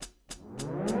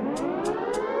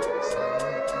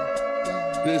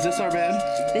Is this our bed?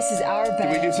 This is our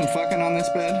bed. Did we do some fucking on this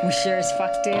bed? We sure as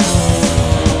fuck do.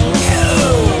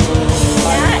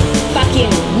 That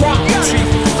fucking rocked. Are you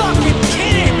fucking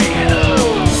kidding me?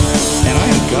 And I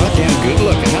am goddamn good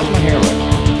looking. How's my hair look?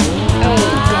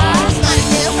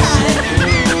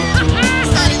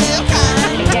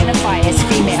 Identify as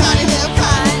female.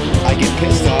 I get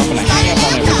pissed off and I hang up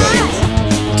on everybody.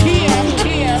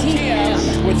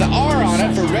 TM. With the R on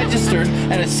it for registered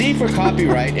and a C for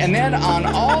copyright. And then on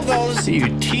all those, you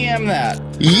TM that.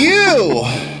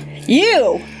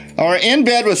 You are in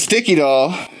bed with Sticky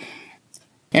Doll.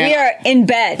 We are in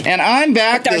bed. And I'm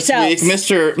back with this ourselves. week,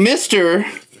 Mr.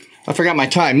 I forgot my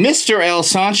time. Mr. El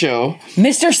Sancho.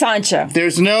 Mr. Sancho.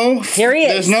 Here he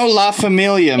is. There's no La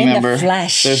Familia In member. the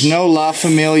flesh. There's no La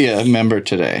Familia member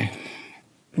today.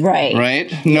 Right.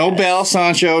 Right? No Bell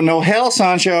Sancho, no Hell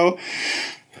Sancho,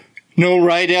 no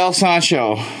Rydell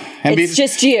Sancho. And It's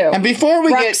just you. And before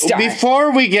we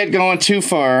Rockstar. get going too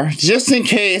far, just in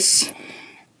case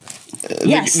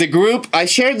Yes. the group, I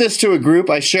shared this to a group.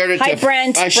 I shared it Hi, to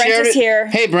Brent. I Brent shared is it. here.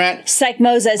 Hey Brent. Psych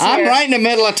Moses here. I'm right in the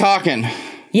middle of talking.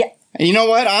 Yeah. And you know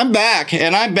what? I'm back,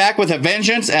 and I'm back with a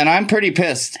vengeance, and I'm pretty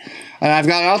pissed. And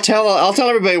I'll tell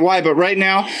everybody why, but right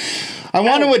now, I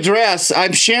want to address.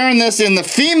 I'm sharing this in the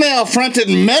female-fronted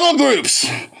metal groups,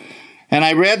 and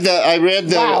I read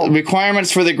the Wow.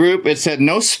 requirements for the group. It said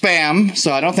no spam,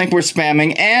 so I don't think we're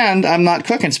spamming, and I'm not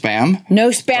cooking spam. No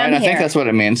spam Right? here. I think that's what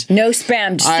it means. No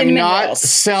spam. Just I'm cinnamon not rolls.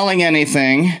 selling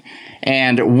anything,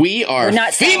 and we are We're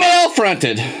not selling.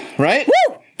 female-fronted, right?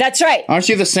 Woo! That's right. Aren't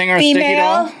you the singer of Sticky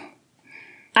Doll? Female.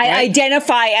 I Right?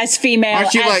 identify as female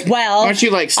Aren't you as like, well. Aren't you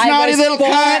like I snotty was little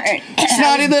born- cunt?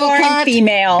 Snotty I was little born cunt.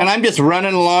 female. And I'm just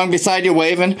running along beside you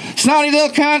waving. Snotty little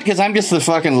cunt, because I'm just the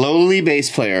fucking lowly bass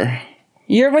player.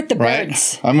 You're with the Right?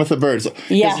 birds. I'm with the birds.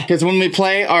 Yeah. Because when we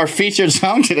play our featured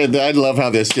song today, I love how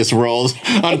this just rolls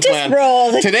unplanned. It just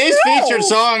rolls. It Today's just rolls. featured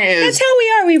song That's how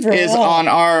we are. We roll. is on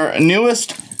our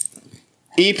newest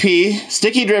EP,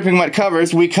 Sticky Dripping Wet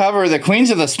Covers. We cover the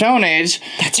Queens of the Stone Age.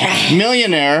 That's right.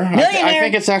 Millionaire. I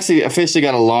think it's actually officially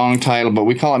got a long title, but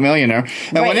we call it Millionaire.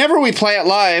 And Right. whenever we play it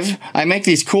live, I make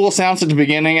these cool sounds at the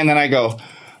beginning, and then I go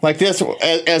like this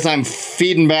as I'm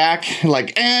feeding back, like,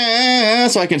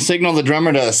 so I can signal the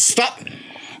drummer to stop.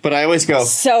 But I always go,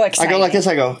 So excited. I go like this,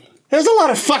 I go, there's a lot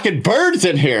of fucking birds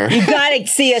in here. You gotta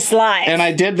see us live. And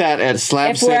I did that at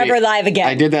Slab If City. we're ever live again.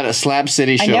 I did that at Slab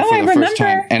City show I know. for I the remember. first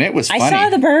time. And it was funny. I saw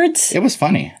the birds. It was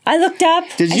funny. I looked up.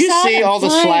 Did I you saw see them all the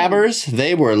flying. slabbers?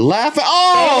 They were laughing.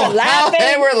 Oh, They were laughing.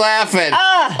 They were laughing.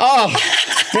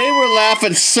 They were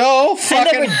laughing so fucking. And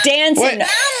they were dancing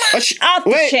off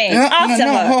the chain, off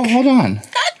the hook. Hold on.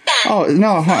 Oh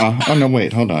no! Oh no!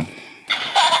 Wait, hold on.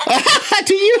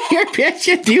 Do you hear?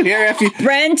 Do you hear?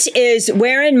 Brent is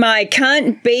wearing my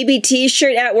cunt baby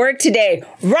T-shirt at work today.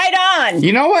 Right on.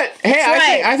 You know what? Hey, That's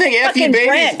right. I think FU Fucking Baby's.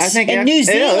 Brent I think in New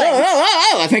Zealand.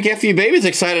 I think FU Baby's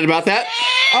excited about that.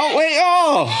 Oh wait!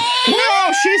 Oh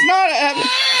no, she's not.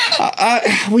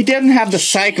 We didn't have the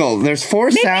cycle. There's four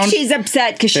Maybe sounds. she's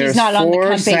upset because she's There's not on the four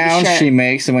cunt baby sounds shirt. she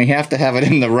makes, and we have to have it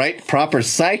in the right proper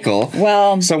cycle.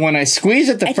 Well, so when I squeeze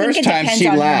it the I think first it time, depends she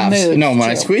on her laughs. mood, No, when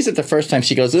I too. squeeze it the first time,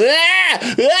 she goes, she's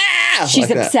like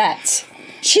that. upset.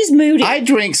 She's moody. I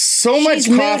drink so much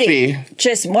She's coffee. moody.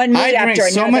 Just one mood I drink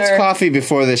after so another. much coffee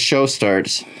before this show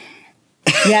starts.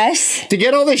 Yes. To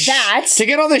get all this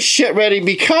shit ready,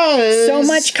 because So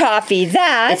much coffee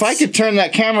that if I could turn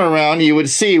that camera around, you would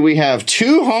see we have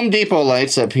 2 Home Depot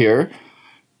lights up here.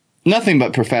 Nothing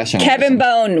but professional. Kevin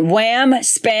Bone, wham,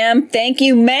 spam, thank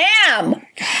you, ma'am.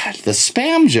 God, the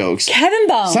spam jokes. Kevin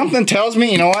Bone. Something tells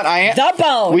me, you know what? The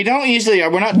Bone. We don't usually.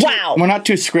 We're not. Wow. We're not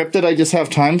too scripted. I just have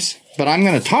times. But I'm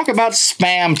going to talk about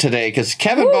spam today because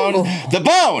Kevin Bone, the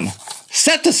Bone,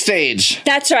 set the stage.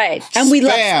 That's right. And we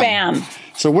love spam.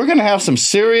 So we're going to have some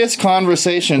serious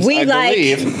conversations, We I like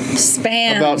believe,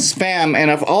 spam. about spam. And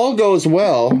if all goes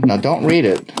well, now don't read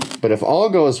it, but if all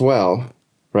goes well,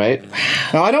 right?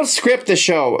 Now, I don't script the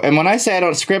show. And when I say I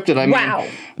don't script it, I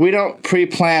mean we don't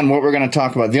pre-plan what we're going to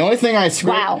talk about. The only thing I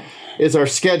script is our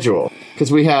schedule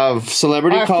because we have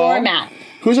Celebrity Our Call. format.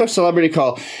 Who's our Celebrity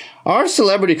Call? Our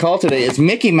Celebrity Call today is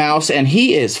Mickey Mouse, and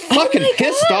he is fucking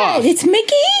pissed off. It's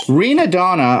Mickey? Rena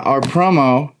Donna, our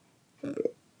promo...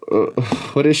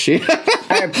 what is she?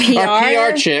 Our PR?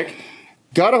 Our PR chick.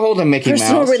 Got a hold of Mickey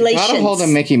Personal Mouse. relations. Got a hold of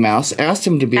Mickey Mouse. Asked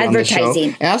him to be on the show.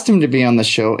 Advertising. Asked him to be on the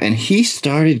show, and he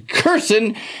started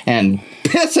cursing and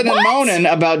pissing and moaning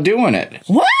about doing it.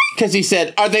 What? Because he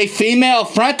said, "Are they female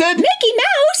fronted?" Mickey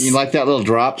Mouse? You like that little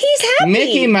drop? He's happy.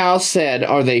 Mickey Mouse said,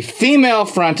 "Are they female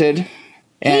fronted?"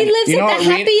 He lives at the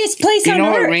happiest place on earth. You know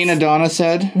earth. what Rena Donna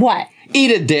said? What?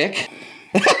 Eat a dick.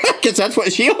 Because that's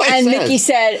what she always And says. Mickey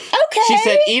said, okay. She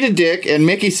said, eat a dick. And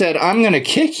Mickey said, I'm going to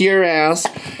kick your ass. They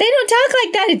don't talk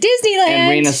like that at Disneyland. And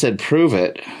Rena said, prove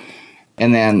it.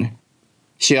 And then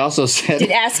she also said... Did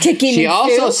ass kicking She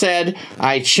also ensue? said,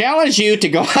 I challenge you to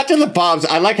go out to the Palms.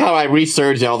 I like how I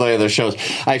researched all the other shows.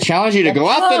 I challenge you to go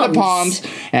out to the Palms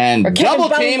and Or Kevin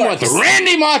double team with Bumworks.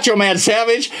 Randy Macho Man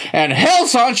Savage and Hell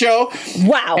Sancho.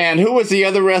 Wow. And who was the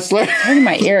other wrestler? Hurting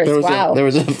my ears. Wow. There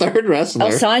was a third wrestler.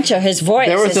 El Sancho, his voice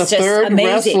There was is a just third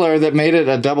amazing. wrestler that made it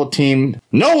a double team.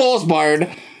 No holds barred.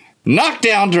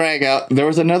 Knockdown, drag out. There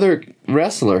was another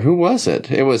wrestler. Who was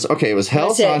it? It was Hell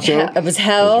Was it? Sancho. It was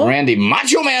Hell. Randy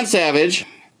Macho Man Savage.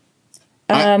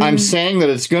 I'm saying that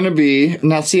it's going to be...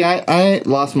 Now, see, I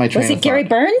lost my train Was of it Gary thought.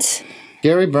 Burns?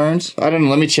 Gary Burns? I don't know.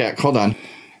 Let me check. Hold on.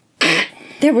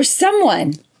 There was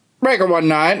someone. Breaker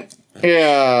 19.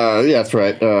 Yeah, that's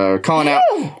right.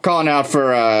 Calling out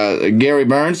for Gary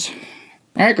Burns.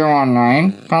 Breaker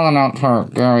 19. Calling out for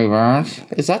Gary Burns.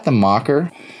 Is that the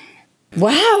Mocker?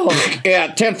 Wow.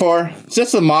 Yeah, 10-4. Is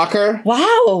this the Mocker?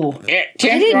 Wow. Yeah, I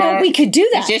didn't know we could do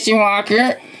that. Is this the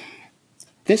Mocker?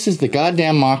 This is the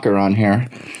goddamn Mocker on here.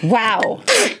 Wow.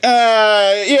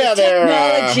 Yeah, there.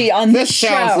 Technology on this this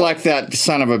sounds show. like that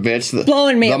son of a bitch.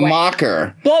 Blowing me the away.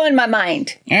 Mocker. Blowing my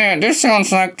mind. Yeah, this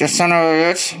sounds like the son of a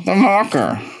bitch, the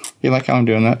Mocker. You like how I'm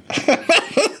doing that?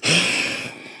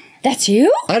 That's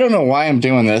you? I don't know why I'm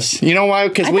doing this. You know why?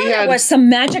 Because I we thought had. it was some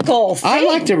magical thing I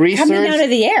like to research coming out of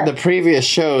the air. previous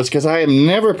shows because I am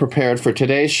never prepared for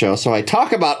today's show. So I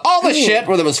talk about all the shit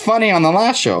that was funny on the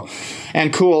last show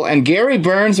and cool. And Gary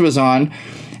Burns was on,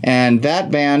 and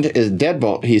that band is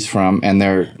Deadbolt. He's from, and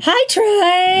they're Hi,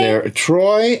 Troy.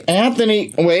 Troy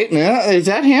Anthony. Wait, no, is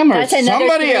that him or That's another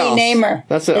somebody else? three-namer.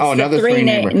 That's it. It's Oh, the another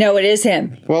three-namer. No, it is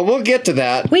him. Well, we'll get to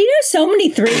that. We know so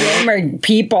many three-namer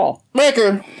people.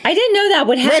 Breaker. I didn't know that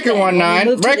would happen. Breaker when we 19,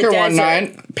 moved to the Breaker desert.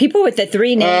 19. People with the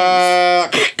three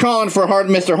names. Calling for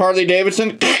Mr. Harley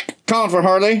Davidson. Calling for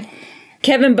Harley.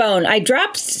 Kevin Bone. I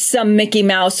dropped some Mickey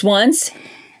Mouse once.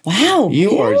 Wow.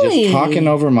 You are really? just talking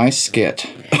over my skit.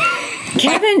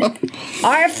 Kevin,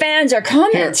 our fans are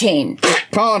commenting.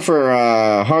 Calling for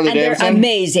Harley And they're Davidson.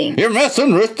 amazing. You're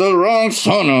messing with the wrong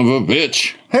son of a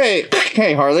bitch.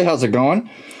 Hey, Harley, how's it going?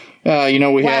 We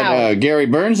Wow. had Gary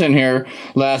Burns in here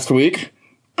last week.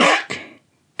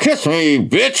 Kiss me,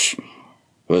 bitch,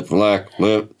 with black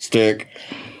lipstick.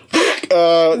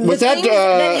 Was that things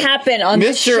that happen on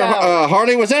this Mr. show?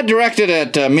 Harley? Was that directed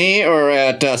at me or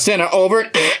at Senna Over?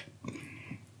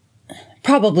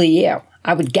 Probably you,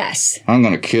 I would guess. I'm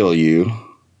gonna kill you.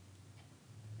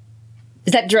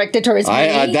 Is that directed towards me?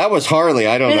 That was Harley.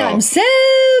 I don't and know. I'm so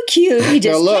cute. He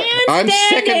just Now look, can't I'm stand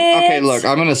sick of. it. Okay, look,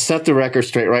 I'm gonna set the record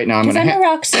straight right now. I'm Because gonna I'm a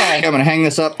rock star. I'm gonna hang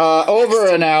this up. Over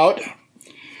and out.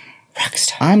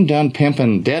 Rockstar. I'm done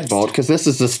pimping Deadbolt because this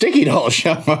is the Sticky Doll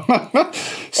show.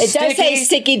 It does say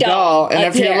Sticky Doll and up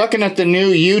if you're there. looking at the new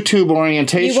YouTube You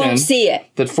orientation won't see it,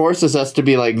 that forces us to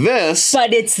be like this,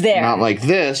 but it's there. not like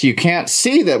this, you can't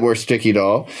see that we're Sticky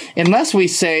Doll unless we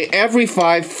say every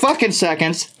 5 fucking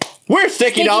seconds. We're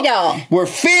Sticky Doll. We're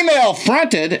female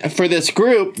fronted for this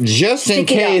group, just in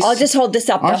Sticky Doll. case. I'll just hold this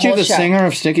up Aren't the whole you the show. singer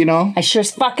of Sticky Doll? I sure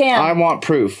as fuck am. I want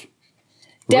proof.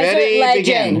 Desert Ready,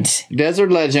 Legend. begin. Desert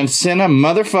Legend. Cinna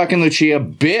motherfucking Lucia,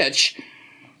 bitch.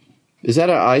 Is that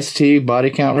an Ice-T body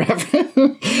count reference?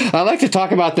 I like to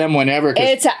talk about them whenever.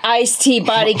 It's an Ice-T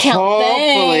body count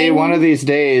Hopefully, thing. one of these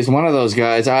days, one of those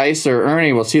guys, Ice or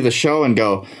Ernie, will see the show and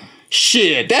go,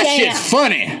 shit, that Damn. shit's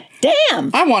funny.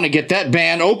 Damn. I want to get that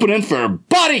band opening for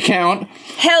Body Count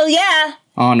Hell yeah.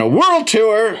 on a world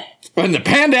tour when the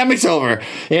pandemic's over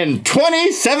in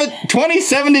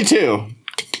 2072.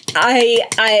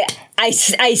 I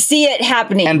see it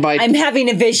happening. And by- I'm having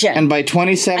a vision. And by I know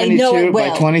 2072, it by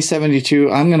will.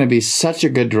 2072, I'm going to be such a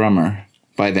good drummer.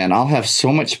 By then, I'll have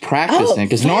so much practicing.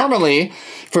 Because normally,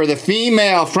 for the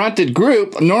female-fronted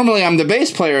group, normally I'm the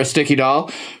bass player of Sticky Doll,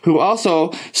 who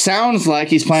also sounds like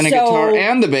he's playing a So, guitar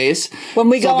and the bass. when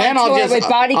we go on tour with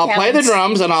Body I'll play the Counts-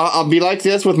 drums and I'll be like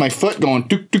this with my foot going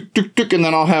tuk tuk tuk tuk, and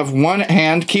then I'll have one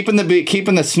hand keeping the beat,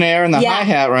 keeping the snare and the Yeah. hi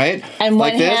hat right, And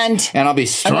like one this, hand and I'll be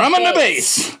strumming the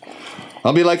bass.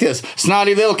 I'll be like this,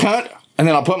 snotty little cunt, and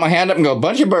then I'll put my hand up and go,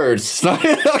 bunch of birds. Snotty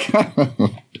little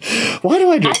cunt. Why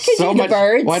do I drink could so do the much?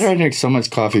 birds. Why do I drink so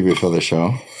much coffee before the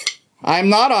show? I'm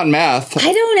not on meth.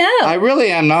 I don't know. I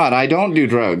really am not. I don't do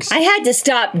drugs. I had to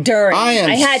stop during. I am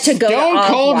had to go stone to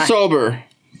cold Agua. sober.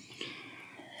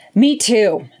 Me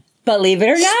too. Believe it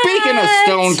or not. Speaking of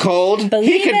stone cold,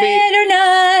 Believe it or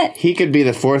not. he could be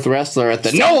the fourth wrestler at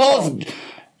the No Holds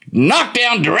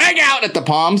Knockdown Drag Out at the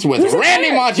Palms with Who's the Randy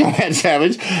third? Macho Man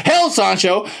Savage, Hell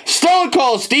Sancho, Stone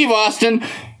Cold Steve Austin,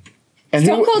 And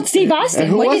Stone Cold Steve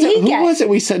Austin. What did he get? Who was it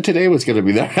we said today was going to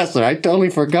be the wrestler? I totally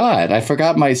forgot. I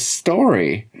forgot my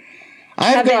story.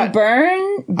 Gary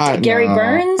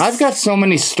Burns? I've got so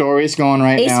many stories going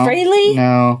right now. Ace Frehley?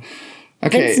 No.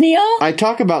 Okay. Vince Neil? I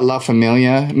talk about La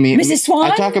Familia. Mrs.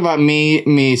 Swan? I talk about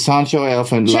me, Sancho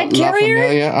Elfin. La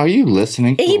Familia. Are you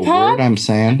listening to Iggy a Pop? word I'm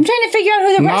saying? I'm trying to figure out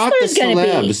who the Not wrestler's the going to be.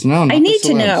 celebs. No, not I need the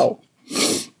to celebs. know.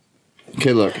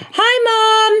 Okay, look.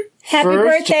 Hi, Mom. Happy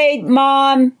birthday,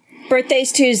 Mom.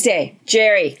 Birthday's Tuesday.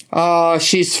 Jerry.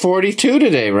 She's 42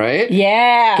 today, right?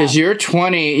 Yeah. Because you're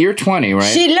 20. You're 20, right?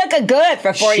 She looked good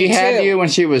for 42. She had you when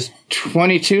she was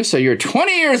 22, so you're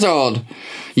 20 years old.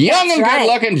 Young That's and right.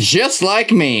 good looking, just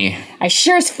like me. I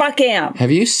sure as fuck am.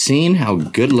 Have you seen how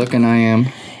good looking I am?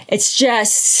 It's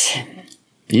just,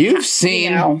 You've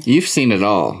seen it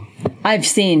all. I've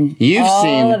seen You've all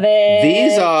seen of it.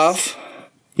 these off.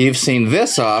 You've seen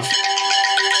this off.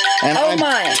 And Oh I'm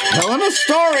my. telling a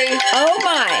story. Oh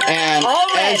my. And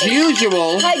Already. as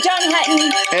usual, Hi, John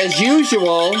Hutton.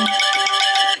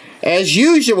 as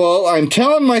usual, I'm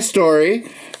telling my story.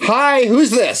 Hi,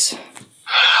 who's this?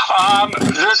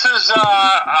 This is,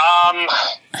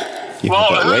 You put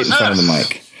that right in front of the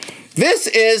mic. This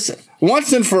is,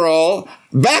 once and for all,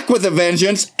 back with a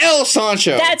vengeance, El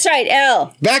Sancho. That's right,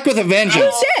 L. Back with a vengeance.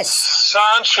 Who's this?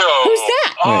 Sancho. Who's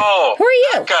that? Oh. Who are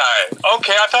you? That guy.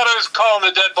 Okay, I thought I was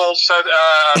calling the Deadbolt set,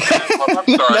 I'm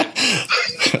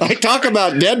sorry. I talk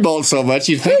about Deadbolt so much,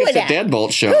 you'd think Who it's a would that?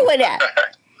 Deadbolt show. Who would that?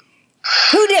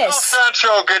 Who Oh, this?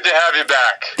 Sancho, good to have you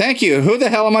back. Thank you. Who the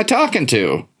hell am I talking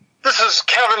to? This is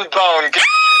Kevin Bone. Get your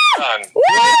shit done.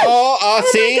 Woo!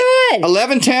 See, my God.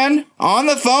 11:10 on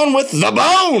the phone with the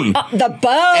Bone. The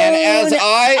Bone. And as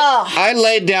I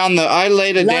laid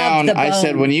it Love down, the I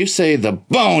said, Bone. when you say the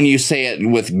Bone, you say it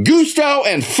with gusto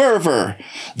and fervor.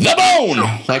 The Bone,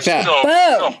 like that.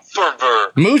 Boom.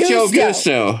 Fervor. Mucho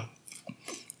Gusto. gusto.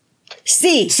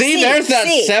 See, There's that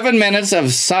 7 minutes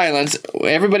of silence.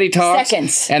 Everybody talks,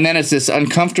 Seconds. and then it's this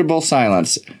uncomfortable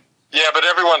silence. Yeah, but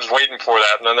everyone's waiting for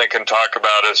that, and then they can talk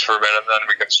about us for a minute, and then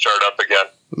we can start up again.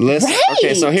 Listen, Right.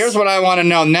 okay, so here's what I want to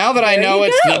know. Now that I There know you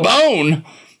it's go. the Bone,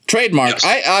 trademark. Yes.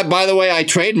 I by the way, I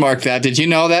trademarked that. Did you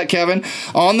know that, Kevin?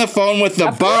 On the phone with the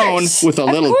Of Bone course. with a Of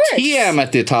little course. TM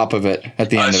at the top of it, at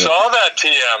the I end of it. saw that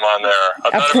TM on there. I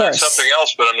thought it meant course. something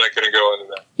else, but I'm not going to go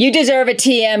into that. You deserve a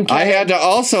TM. I had to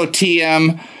also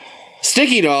TM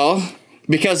Sticky Doll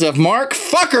because of Mark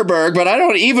Fuckerberg, but I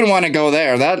don't even want to go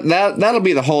there. That'll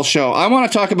be the whole show. I want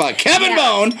to talk about Kevin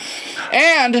Bone.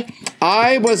 And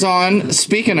I was on,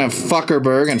 speaking of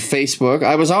Fuckerberg and Facebook,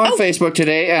 I was on Facebook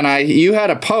today, and you had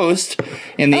a post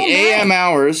in the AM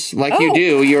hours, like you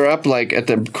do. You're up like at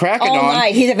the crack of Oh dawn. my,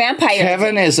 he's a vampire.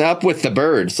 Kevin is up with the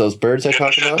birds. Those birds I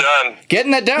talked Shit about. done.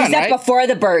 Getting it done, He's up right? before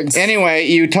the birds. Anyway,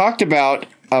 you talked about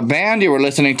a band you were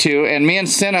listening to, and me and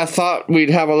Senna thought we'd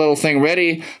have a little thing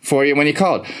ready for you when you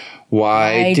called.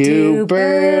 Why do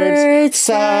birds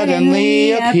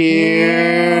suddenly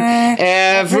appear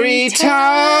every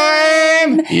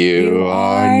time you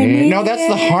are near? No, that's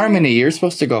the harmony. You're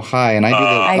supposed to go high, and I do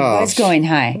the. I was going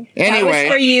high. Anyway. That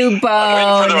was for you,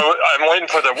 I'm waiting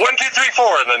for the 1, 2, 3, 4,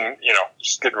 and then,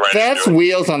 just get right That's into it.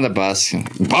 wheels on the bus.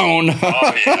 Bone.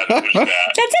 Oh, yeah, there's that.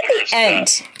 That's at the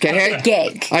end. Okay. The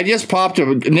gig. I just popped a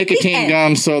The nicotine end.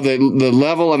 gum, so the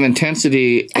level of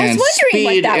intensity I was and wondering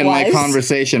what speed that in my was.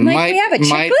 conversation I'm like, we have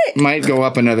a might go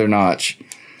up another notch.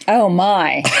 Oh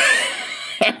my.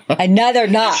 Another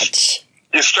notch.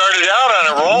 You started out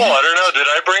on a roll. I don't know. Did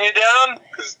I bring it down?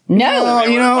 No.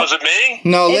 you know, Was it me?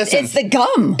 no. It's Listen, the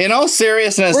gum. in all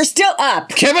seriousness, We're still up.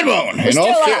 Kevin Bone. still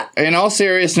up. In all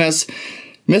seriousness,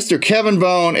 Mr. Kevin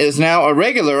Bone is now a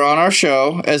regular on our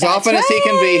show. As That's often as he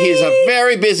can be, he's a right.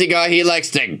 very busy guy. He likes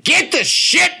to get the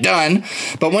shit done.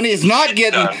 But when he's not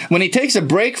getting, done. when he takes a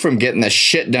break from getting the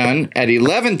shit done at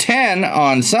 11:10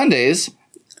 on Sundays,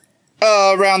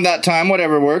 around that time,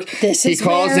 whatever works, This he is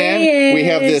calls where in. he We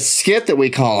have is. this skit that we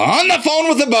call On the Phone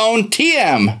with the Bone,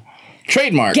 TM.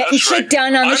 Trademark. Getting shit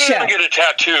done on the I'm show. going to get a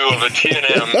tattoo of a T&M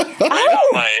right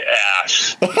on my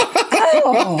ass.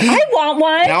 Oh, I want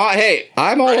one. Now, hey,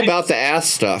 I'm all about the ass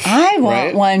stuff. I want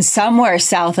right? one somewhere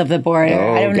south of the border.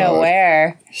 Oh, I don't know God.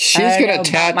 where. She's I don't going know to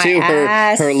about my tattoo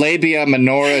ass. her labia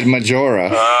minora majora.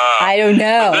 I don't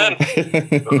know.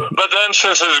 But then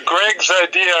since it's Greg's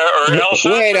idea, or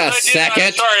Elsa's Wait a idea, second.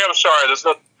 I'm sorry. There's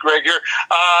no Greg here.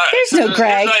 There's since no it's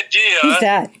Greg. His idea, Who's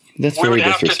that? That's we would very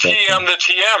have to disrespectful. TM the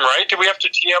TM, right? Do we have to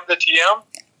TM the TM?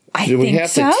 I Do we think have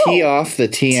so. to tee off the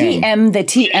TM? TM the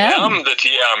TM. TM the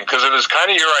TM, because it was kind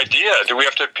of your idea. Do we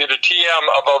have to put a TM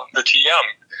above the TM?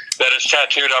 that is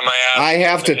tattooed on my ass. I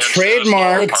have to And so is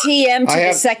trademark- The TM to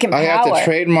the second power. I have to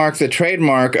trademark the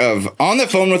trademark of On the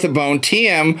Phone with a Bone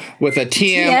TM with a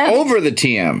TM TM. over the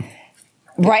TM.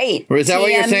 Right. Is that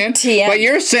what you're saying? TM. But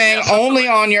you're saying only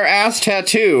on your ass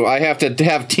tattoo I have to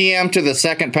have TM to the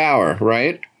second power,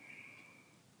 right?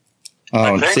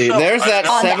 Oh, think see, so. there's that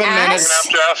On the 7 ass? minutes.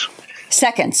 I'm gonna have to ask,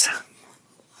 Seconds.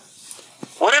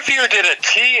 what if you did a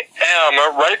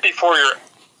TM right before your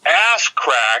ass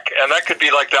crack, and that could be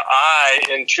like the I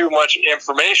in too much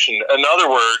information? In other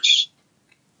words,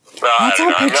 I Let's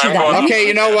don't all know. picture I'm that. going- Okay,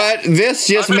 you know what? This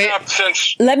just I've been made... up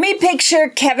since. Let me picture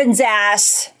Kevin's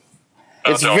ass.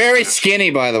 It's don't. very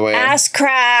skinny, by the way. Ass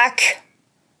crack.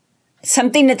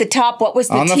 Something at the top. What was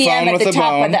the On the TM phone at with the the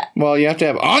top bone. of the... Well, you have to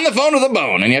have On the Phone with a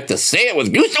Bone, and you have to say it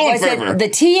with gusto and Was fervor. it the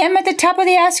TM at the top of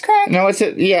the ass crack? No, it's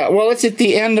at it's at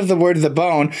the end of the word the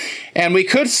bone, and we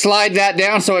could slide that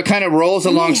down so it kind of rolls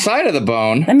alongside of the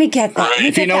bone. Let me get that. Let me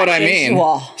If you get know what that I mean.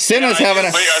 visual. Cinna's having a.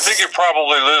 I think you're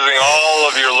probably losing all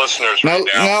of your listeners right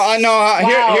now. I know.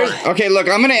 Wow. Here's okay. Look,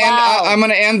 I'm gonna end. Wow. I'm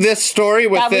gonna end this story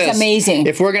with That was this. amazing.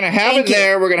 If we're gonna have Thank it you.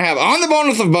 there, we're gonna have on the bone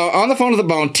with the bone, on the phone with the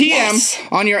bone, TM Yes.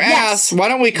 on your Yes. ass. Why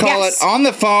don't we call Yes. it on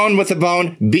the phone with the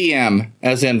bone, BM,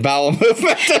 as in bowel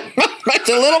movement? It's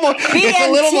a little more. It's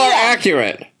a little more BMTM.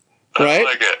 accurate, right? I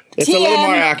like it. It's a little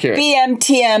more accurate.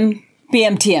 BMTM.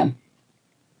 BMTM.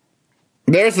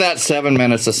 There's that 7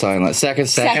 minutes of silence.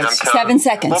 Seconds. Seconds. 7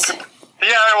 seconds. Yeah,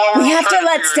 well, We we're have to trying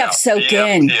let figure it stuff out. soak TM,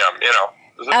 in. TM, you know,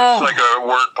 it's Oh. like a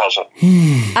word puzzle.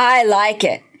 I like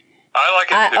it. I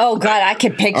like it too. Oh, God, I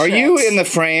could picture Are you it. in the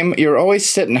frame? You're always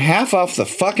sitting half off the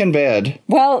fucking bed.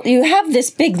 Well, you have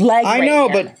this big leg I right know,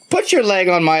 here. but put your leg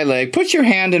on my leg. Put your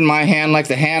hand in my hand like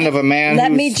the hand of a man.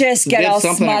 Let who me just get did all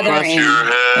something across smothering. your- Your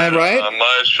head right? on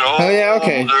my shoulder. Oh yeah,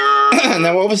 okay. And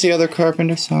then what was the other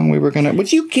Carpenter song we were gonna?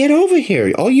 Would you get over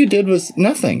here? All you did was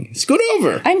nothing. Scoot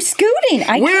over. I'm scooting.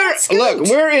 I can't scoot. Look,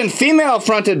 we're in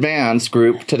female-fronted bands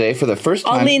group today for the first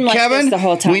time. I'll lean like Kevin, this the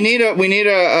whole time. we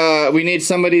need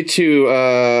somebody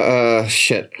to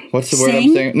shit. What's the word I'm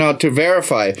Sing? saying? No, to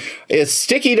verify. Is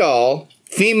Sticky Doll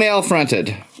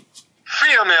female-fronted?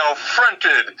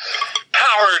 Female-fronted,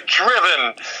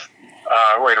 power-driven.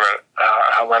 Wait a minute.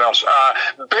 What else?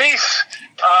 Bass.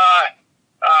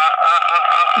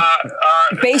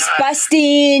 Bass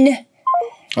busting.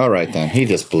 All right, then. He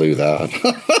just blew that.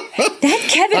 That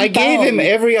Kevin I gave Bone. him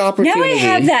every Now opportunity. I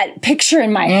have that picture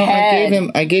in my No,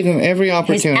 head. I gave him every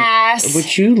opportunity. ass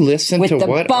Would you listen with to the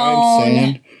what bone, I'm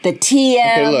saying? the TM,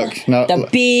 Okay, look, now- the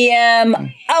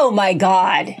BM. Oh my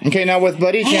God. Okay, now with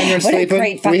Buddy Gender and What a Sleeping,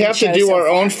 great we fucking have to show do so our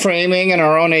far. own framing and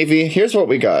our own AV. Here's what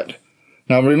we got.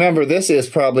 Now remember, this is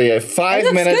probably a 5 It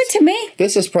looks minutes. good to me.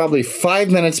 This is probably 5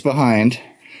 minutes behind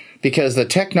because the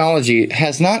technology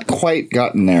has not quite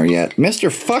gotten there yet. Mr.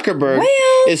 Fuckerberg Well-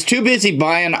 is too busy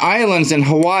buying islands in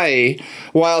Hawaii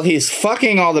while he's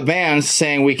fucking all the bands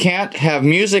saying we can't have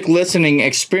music listening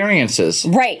experiences.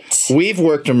 Right. We've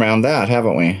worked around that,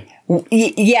 haven't we?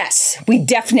 Yes, we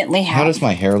definitely have. How does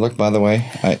my hair look, by the way?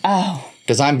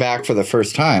 Because I'm back for the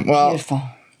first time. Well, Beautiful.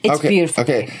 It's okay, beautiful.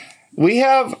 Okay. We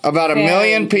have about a Very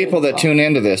million people that beautiful. tune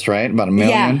into this, right? About a Yeah.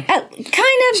 million. Kind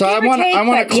of. So I give or want take, to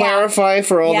but yeah. clarify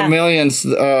for all Yeah. the millions.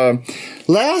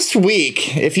 Last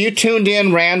week, if you tuned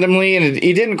in randomly and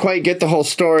you didn't quite get the whole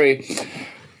story,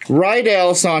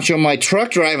 Rydell Sancho, my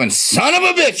truck driving son of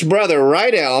a bitch brother,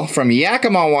 Rydell from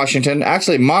Yakima, Washington,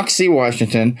 actually Moxie,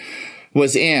 Washington,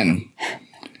 was in.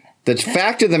 The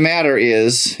fact of the matter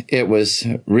is, it was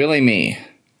really me.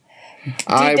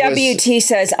 DWT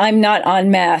says, I'm not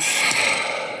on meth.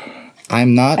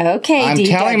 I'm not. Okay, I'm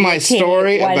telling my DWT,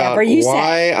 story about whatever you why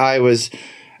say. I was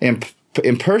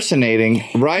impersonating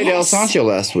Rydell Yes. Sancho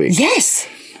last week. Yes.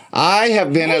 I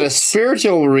have been at a Right.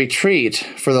 spiritual retreat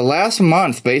for the last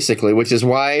month, basically, which is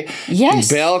why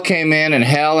Yes. Belle came in and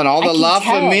Hell and all the can La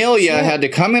tell, Familia sure. had to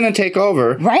come in and take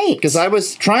over. Right. Because I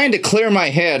was trying to clear my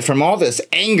head from all this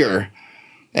anger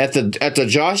at the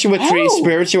Joshua Tree Oh.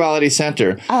 Spirituality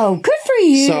Center. Oh, good for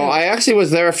you. So I actually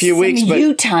was there a few Some weeks, but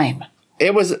you time.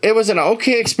 it was an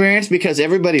okay experience because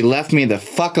everybody left me the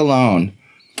fuck alone.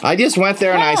 I just went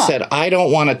there and I Huh. said, I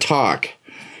don't want to talk.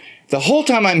 The whole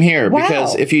time I'm here, Wow.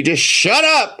 because if you just shut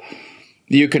up,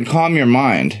 you can calm your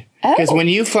mind. Because Oh. when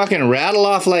you fucking rattle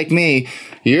off like me,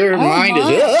 your mind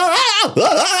my. is.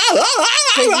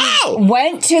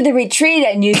 Went to the retreat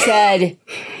and you said,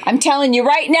 I'm telling you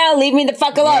right now, leave me the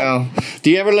fuck alone. Well,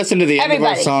 do you ever listen to the end of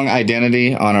Everybody. our song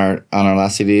 "Identity" on our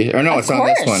last CD? Or no, it's on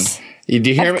this course. one. Do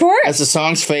you hear Of me course. as the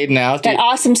song's fading out? That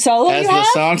awesome solo As you the have?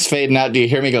 song's fading out, do you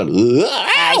hear me go?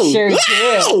 I sure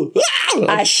do.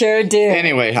 I sure do.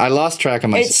 Anyway, I lost track of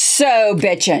my. It's so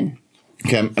bitchin'.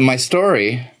 Okay, my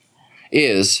story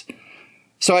is.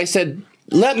 So I said,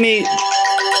 let me...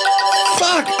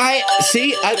 Fuck!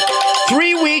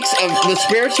 3 weeks of the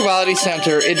Spirituality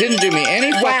Center, it didn't do me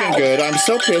any fucking good. I'm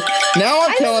so pissed. Now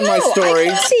I'm telling my story.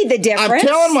 I can see the difference. I'm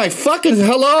telling my fucking...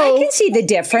 Hello? I can see the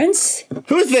difference.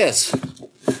 Who's this?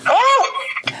 Oh!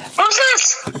 Who's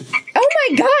this? Oh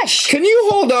my gosh. Can you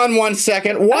hold on 1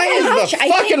 second? Why Oh my is the gosh,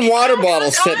 fucking water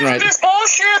bottle sitting right there? This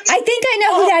bullshit. I think I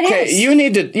know who that is. Okay,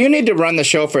 you need to run the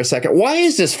show for a second. Why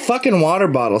is this fucking water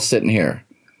bottle sitting here?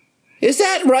 Is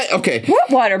that right? Okay. What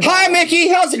water bottle? Hi, Mickey.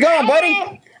 How's it going, buddy?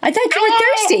 I thought you were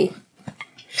thirsty.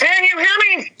 Can you hear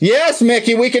me? Yes,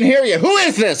 Mickey, we can hear you. Who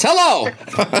is this? Hello.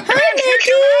 Hi,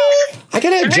 Mickey. I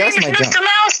gotta Your adjust name my is jump. Mr.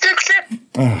 Mouse, dipshit.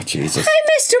 Oh, Jesus. Hi,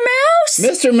 Mr. Mouse.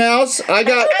 Mr. Mouse, I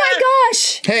got... Oh my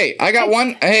gosh. Hey, I got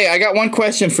one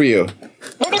question for you.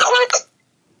 Maybe quick.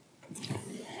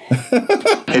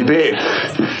 Hey, babe.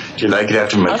 Do you like it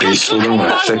after my face full when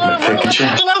I flick my picture?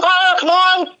 Come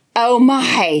on. Oh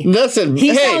my. Listen, He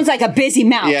hey. sounds like a busy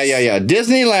mouse. Yeah.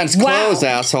 Disneyland's Wow. closed,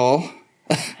 asshole.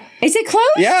 Is it closed?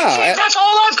 Yeah, That's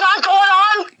all I've got going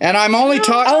on. and I'm only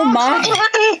talking... Oh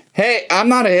my. Hey, I'm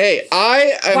not a... Hey,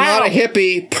 I am Wow. not a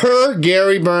hippie per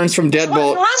Gary Burns from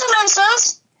Deadbolt.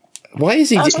 Residences. Why is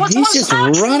he... That's what's He's most just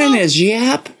factual. running his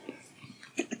yap.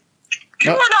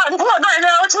 You are not important right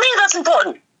now. It's me that's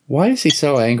important. Why is he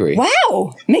so angry?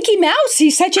 Wow. Mickey Mouse,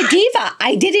 he's such a diva.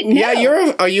 I didn't know.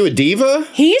 Yeah, are you a diva?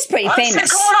 He is pretty What's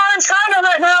famous. going on in China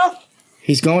right now?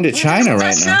 He's going to China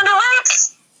right now. China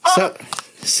rats.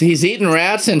 So he's eating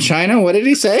rats in China? What did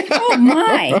he say? Oh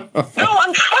my. No,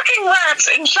 I'm fucking rats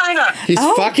in China. He's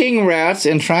fucking rats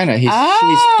in China. He's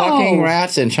fucking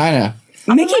rats in China.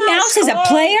 Mickey Mouse is a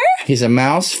player? He's a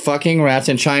mouse fucking rats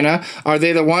in China. Are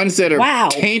they the ones that are Wow.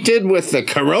 tainted with the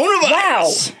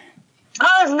coronavirus? Wow.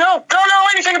 No, don't know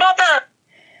anything about that.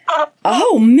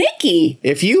 Oh, Mickey.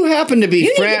 If you happen to be You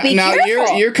need to friends, be now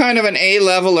careful. you're kind of an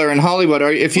A-leveler in Hollywood.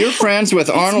 If you're friends with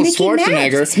Arnold Mickey Mouse.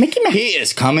 Schwarzenegger, It's Mickey Mouse. he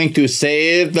is coming to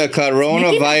save the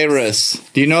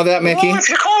coronavirus. Do you know that, Mickey? Well, if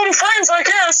you call them friends, I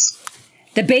guess.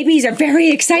 The babies are very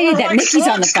excited that Like Mickey's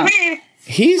on the slugs to phone. me.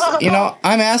 He's,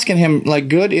 I'm asking him like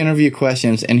good interview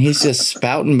questions, and he's just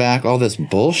spouting back all this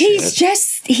bullshit.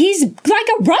 He's like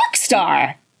a rock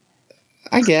star.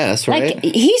 I guess, right? Like,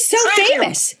 he's so Thank you.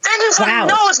 famous. Thank you for the Wow.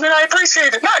 acknowledgement. I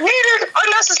appreciate it. Not needed,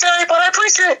 unnecessary, but I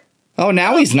appreciate it. Oh,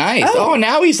 now he's nice. Oh,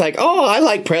 now he's like, I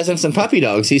like presents and puppy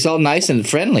dogs. He's all nice and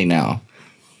friendly now.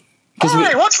 All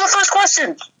right, what's the first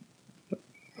question?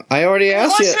 I already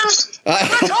asked you. Questions? I'm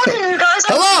not talking to you guys.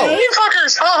 Hello? You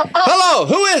fuckers. Hello,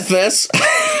 who is this?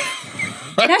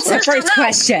 That's the Mr. first Mouse.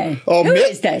 question. Oh, Who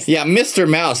is this? Yeah, Mr.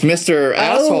 Mouse, Mr.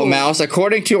 Asshole Mouse,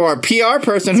 according to our PR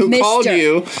person who Mr. called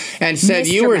you and said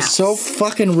you Mr. were Mouse. so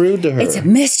fucking rude to her. It's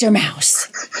Mr. Mouse.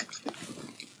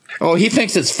 Oh, he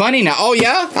thinks it's funny now. Oh,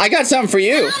 yeah? I got something for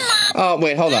you. Oh,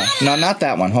 wait, hold on. No, not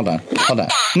that one. Hold on.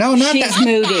 No, not She's that.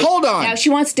 moody. Hold on. Now she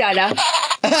wants Dada.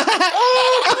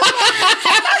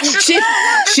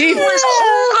 She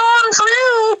Hold on for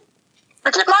you. I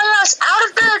get my ass out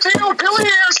of bed to you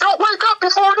billionaires don't wake up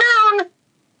before noon.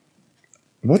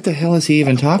 What the hell is he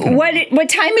even talking about? What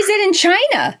time is it in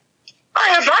China?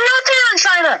 I'm not there in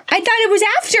China. I thought it was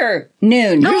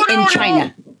afternoon in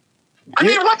China. I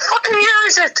mean, what fucking year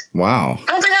is it? Wow.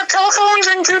 Don't they have telephones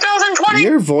in 2020?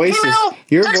 Your voice Email?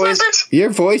 Text message?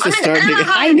 is starting to get.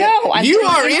 I know. I'm You being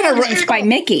are influenced by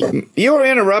Mickey. You are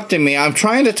interrupting me. I'm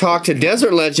trying to talk to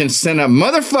Desert Legend, send a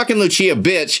motherfucking Lucia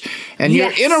bitch, and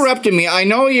Yes. you're interrupting me. I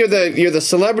know you're the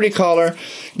celebrity caller,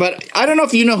 but I don't know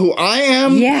if you know who I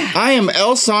am. Yeah. I am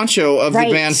El Sancho of Right.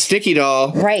 the band Sticky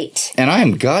Doll, Right. and I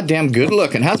am goddamn good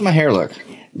looking. How's my hair look?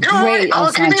 You're right. Great,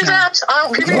 I'll give you Alfonso. that.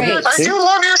 I'll give you Great. that. I do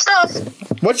love your stuff.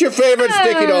 What's your favorite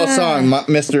Sticky Doll song,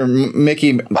 Mr. Mickey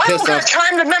I don't Pissed have Off?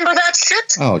 time to remember that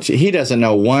shit. Oh, gee, he doesn't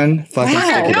know one fucking Wow.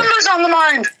 Sticky Doll. Numbers on the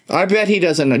mind. I bet he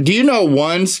doesn't know. Do you know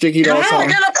one Sticky Doll You're song?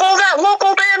 gonna pull that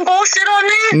local band bullshit on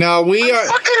me? No, we are.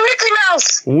 Fucking Mickey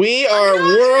Mouse. We are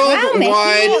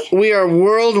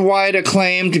worldwide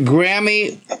acclaimed,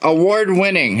 Grammy award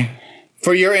winning,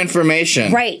 for your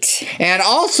information. Right. And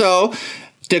also,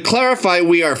 to clarify,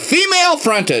 we are female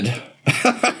fronted.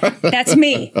 That's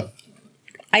me.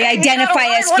 I identify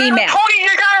as female. Pony, you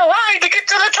gotta ride to get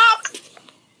to the top.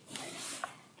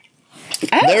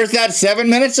 Oh. There's that 7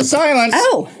 minutes of silence.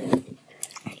 Oh.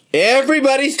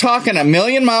 Everybody's talking a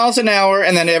million miles an hour,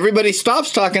 and then everybody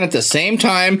stops talking at the same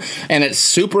time, and it's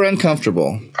super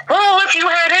uncomfortable. Well, if you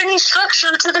had any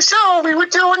structure to the show, we would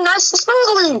do it nice and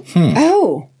smoothly.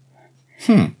 Oh.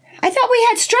 I thought we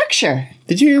had structure.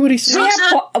 Did you hear what he said?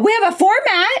 We have a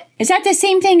format. Is that the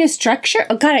same thing as structure?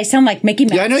 Oh God, I sound like Mickey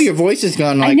Mouse. Yeah, I know your voice has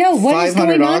gone like I know. What is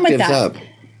 500 going on with octaves that? up.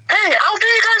 Hey, I'll do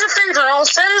you guys a favor. I'll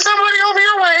send somebody over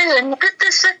your way and get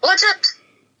this shit legit.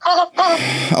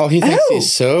 Oh, he thinks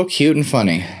he's so cute and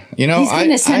funny. You know, He's going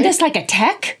to send us like a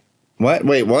tech? What?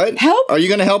 Wait, what? Help? Are you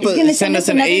going to help He's gonna send us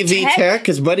an another AV tech?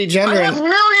 Because Buddy I Gender. have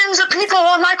millions of people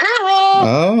on my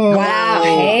payroll. Oh. Wow.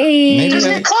 Hey. Maybe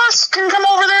Disney Plus can come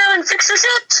over there and fix this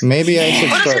shit. Maybe I should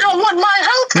But if you start. don't want my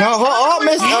help, No,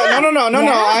 miss. No.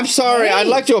 Yeah. I'm sorry. Hey. I'd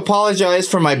like to apologize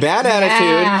for my bad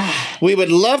attitude. We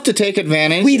would love to take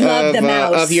advantage We love the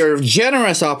mouse. of your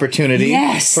generous opportunity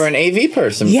Yes. for an AV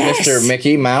person, Yes. Mr.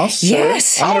 Mickey Mouse. sir.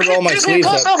 Yes. I'm going to roll my Disney sleeves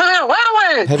Plus up. over there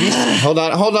right away. Have you?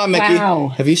 Hold on, Mickey.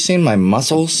 Wow. Have you seen my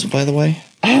muscles, by the way?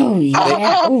 Oh, yeah.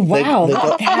 Oh, wow. they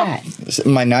Look at that.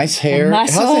 My nice hair.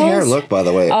 How's the hair muscles? look, by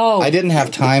the way? Oh. I didn't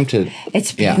have time to.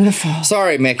 It's Yeah. beautiful.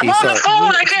 Sorry, Mickey. I'm on the Sorry.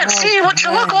 phone. I can't see what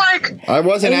you look like. I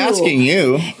wasn't Ooh. asking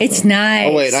you. It's nice.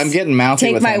 Oh wait, I'm getting mouthy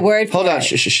Take with my him. word for Hold on, it.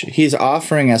 shh. He's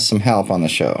offering us some help on the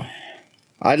show.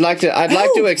 I'd like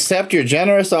to accept your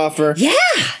generous offer, Yeah.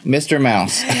 Mr.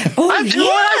 Mouse. Oh, I'm doing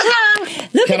what I can.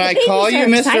 Look Can at I the call babies you are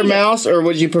Mr. excited. Mouse, or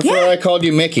would you prefer Yeah. I called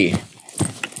you Mickey?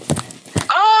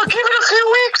 Give it a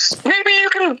few weeks. Maybe you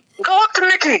can go up to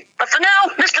Mickey. But for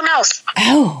now, Mr. Mouse.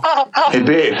 Oh. Hey,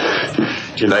 babe.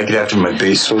 Do you like it after my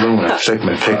base holder when I flick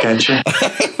my pick at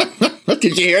you?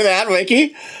 Did you hear that,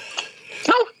 Mickey?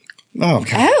 No. Oh, God.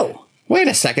 Oh. Wait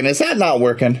a second. Is that not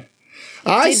working? Did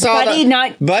Buddy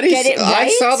not get it I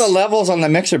right? saw the levels on the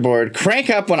mixer board crank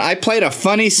up when I played a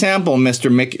funny sample,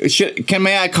 Mr. Mickey.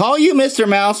 May I call you Mr.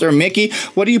 Mouse or Mickey?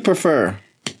 What do you prefer?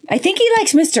 I think he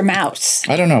likes Mr. Mouse.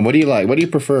 I don't know. What do you like? What do you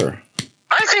prefer?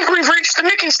 I think we've reached the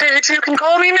Mickey stage. You can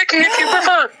call me Mickey if you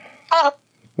prefer.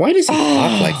 Why does he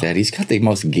talk like that? He's got the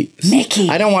most Mickey.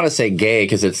 I don't want to say gay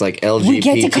because it's like LGBT. We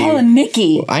get to call him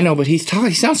Mickey. I know, but he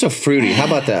sounds so fruity. How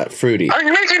about that? Fruity. Are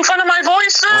you making fun of my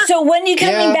voice, sir? So when are you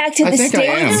coming Yeah, back to I the think I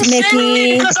am. States, You shaming me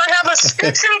Mickey? because I have a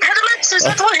speech impediment? Is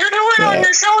that what you're doing on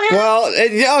your show here? Well,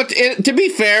 to be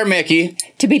fair, Mickey.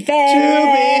 To be fair.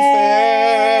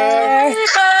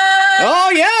 Oh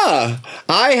yeah,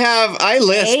 I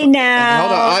lisp. Hey, now.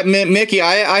 Hold on, Mickey.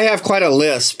 I have quite a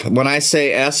lisp. When I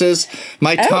say S's,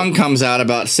 my tongue comes out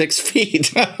about 6 feet.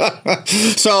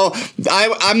 So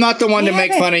I'm not the one to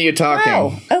make fun of you talking.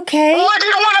 Oh, okay. Well, I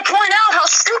didn't want to point out how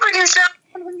stupid you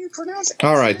sound when you pronounce it.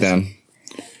 All right then.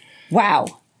 Wow.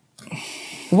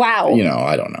 You know,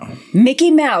 I don't know. Mickey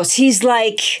Mouse. He's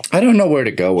like, I don't know where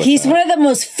to go with he's that. one of the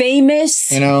most famous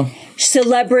You know,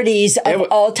 celebrities of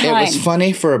all time. It was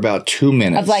funny for about 2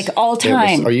 minutes. Of, like, all It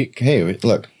was- time. Hey,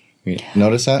 look. You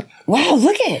notice that? Wow,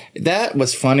 look at it. That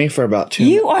was funny for about 2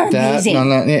 You are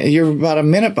amazing. You're about a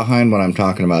minute behind what I'm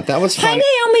talking about. That was Hi, funny.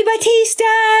 Naomi Batista.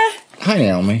 Hi,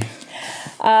 Naomi.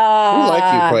 We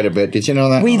like you quite a bit. Did you know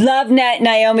that? We love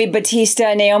Naomi Batista,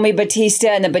 and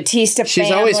the Batista She's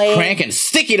family. always cranking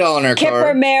Sticky Doll in her Kipper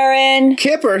car. Marin.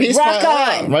 Kipper, he's Rock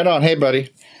fine. on. Right on. Hey, buddy.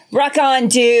 Rock on,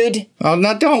 dude. Oh,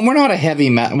 no, don't. We're not a heavy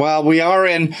metal. Well, we are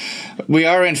in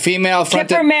female fronted.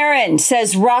 Kipper Marin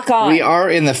says rock on. We are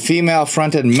in the female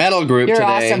fronted metal group You're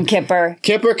today. awesome, Kipper.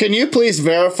 Kipper, can you please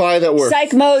verify that we're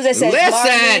Psych Moses says Listen!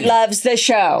 Marnie loves the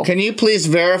show. Can you please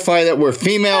verify that we're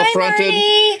female fronted?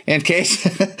 Marnie. In case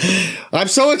I'm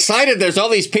so excited there's all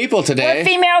these people today. We're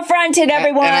female fronted,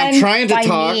 everyone. And I'm trying to By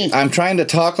talk. me. I'm trying to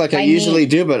talk like I By usually me.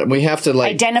 do, but we have to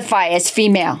like Identify as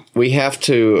female. we have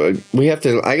to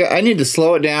I need to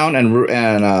slow it down and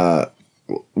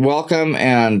welcome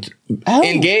and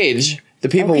engage the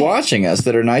people watching us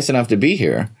that are nice enough to be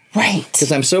here. Right.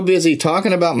 Because I'm so busy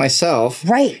talking about myself.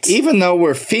 Right. Even though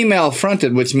we're female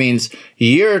fronted, which means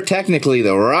you're technically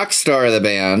the rock star of the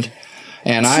band.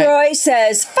 And Troy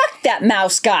says, fuck that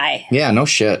mouse guy. yeah, no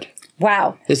shit.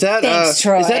 Wow. Is that Thanks,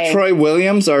 Troy. Is that Troy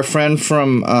Williams, our friend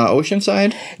from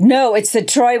Oceanside? No, it's the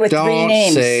Troy with Don't 3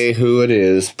 names. say who it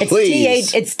is,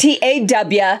 please. It's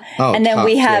TAW, Oh, and then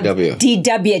we have TAW.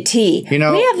 DWT. You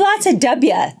know- we have lots of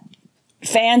W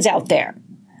fans out there.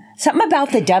 Something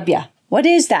about the W. What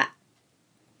is that?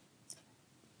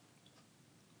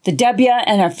 The W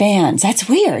and our fans. That's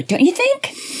weird, don't you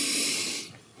think?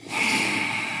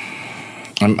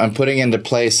 I'm putting into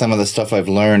play some of the stuff I've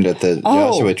learned at the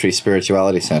Joshua Tree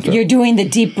Spirituality Center. You're doing the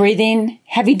deep breathing.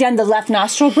 Have you done the left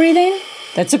nostril breathing?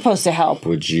 That's supposed to help.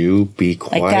 Would you be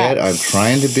quiet? that. I'm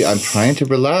trying to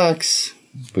relax.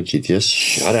 Would you just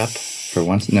shut up for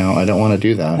once? No, I don't want to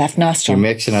do that. Left nostril. You're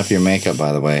mixing up your makeup,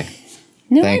 by the way.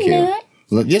 No, Thank I'm you. not.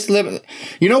 Just live.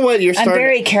 You know what? You're I'm starting.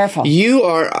 very careful. You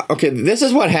are okay. This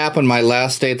is what happened my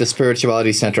last day at the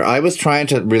Spirituality Center. I was trying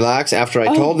to relax after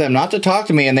I told them not to talk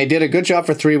to me, and they did a good job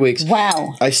for 3 weeks.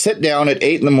 Wow. I sit down at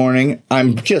 8 in the morning.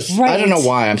 I'm just. I don't know Right.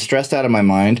 why. I'm stressed out of my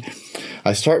mind.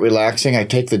 I start relaxing. I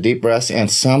take the deep breaths, and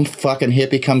some fucking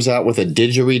hippie comes out with a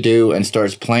didgeridoo and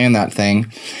starts playing that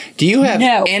thing. Do you have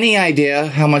any idea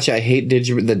how much I hate the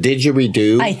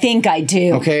didgeridoo? I think I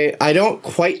do. Okay, I don't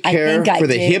quite care for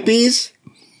the hippies.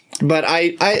 But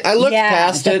I looked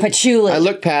past it. Patchouli. I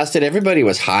looked past it. Everybody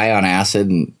was high on acid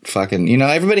and fucking,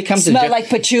 everybody comes to like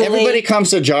patchouli. Everybody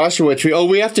comes to Joshua Tree. Oh,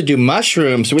 we have to do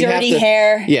mushrooms. We Dirty have to,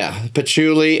 hair. Yeah,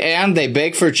 patchouli, and they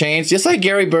beg for change, just like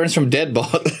Gary Burns from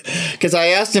Deadbolt. Because I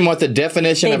asked him what the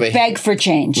definition of a beg for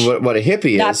change. What a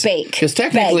hippie Not is. Not bake. Because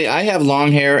technically, I have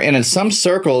long hair, and in some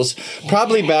circles,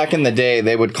 probably back in the day,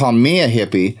 they would call me a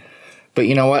hippie. But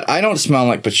you know what? I don't smell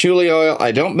like patchouli oil.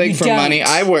 I don't beg for money.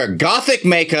 I wear gothic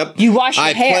makeup. You wash your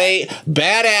hair. I play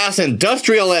badass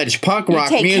industrial edge punk rock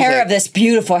music. You take care of this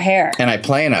beautiful hair. And I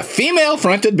play in a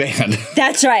female-fronted band.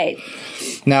 That's right.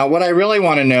 Now, what I really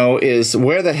want to know is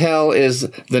where the hell is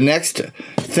the next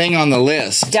thing on the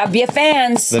list? W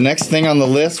fans. The next thing on the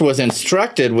list was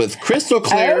instructed with crystal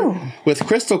clear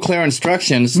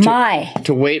instructions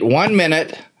to wait 1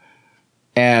 minute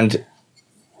and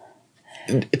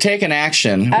take an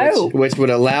action which would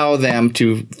allow them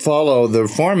to follow the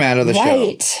format of the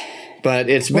show. But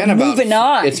it's been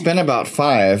about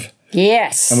 5.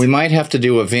 Yes. And we might have to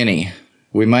do a Vinny.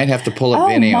 We might have to pull a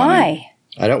Vinny on him.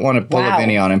 I don't want to pull a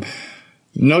Vinny on him.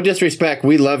 No disrespect.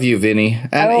 We love you, Vinny.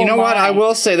 And you know what? I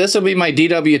will say this will be my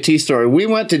DWT story. We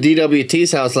went to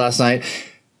DWT's house last night.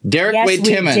 Derek Wade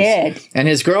Timmons and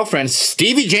his girlfriend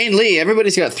Stevie Jane Lee.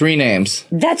 Everybody's got 3 names.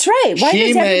 That's right. Why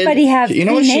does everybody have 3 names? You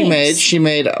know what she made? She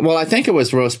made. Well, I think it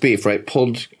was roast beef, right?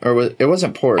 It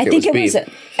wasn't pork. I think it was beef.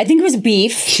 I think it was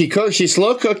beef. She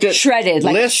slow cooked it, shredded.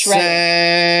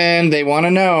 Listen, they want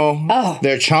to know. Oh,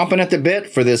 they're chomping at the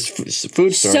bit for this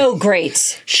food story. So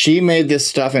great. She made this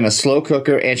stuff in a slow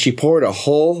cooker, and she poured a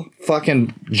whole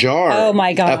fucking jar. Oh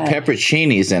my God. Of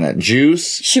pepperoncinis in it,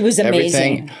 juice. She was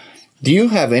amazing. Everything. Do you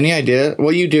have any idea?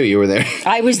 Well, you do. You were there.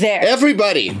 I was there.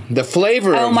 Everybody. The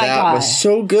flavor of that was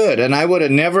so good. And I would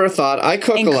have never thought. I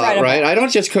cook a lot, right? I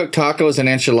don't just cook tacos and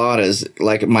enchiladas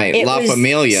like my La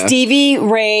Familia. Stevie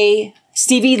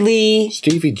Jane Lee.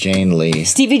 Stevie Jane Lee. I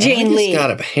just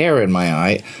got a hair in my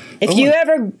eye. If you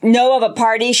ever know of a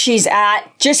party she's at,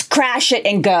 just crash it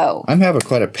and go. I'm having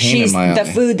quite a pain in my eye.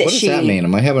 The food that what does that mean?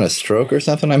 Am I having a stroke or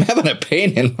something? I'm having a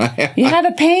pain in my eye. You have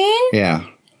a pain? Yeah.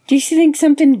 Do you think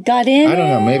something got in? I don't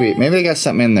know. Maybe I got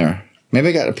something in there. Maybe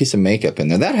I got a piece of makeup in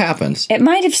there. That happens. It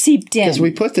might have seeped in. Because we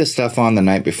put this stuff on the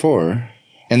night before,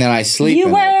 and then I sleep.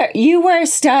 You wear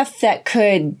stuff that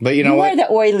could. But you know what? You wear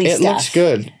the oily stuff. It looks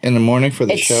good in the morning for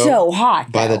the show. It's so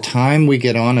hot. By the time we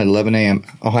get on at 11 a.m.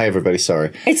 Oh, hi everybody.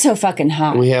 Sorry. It's so fucking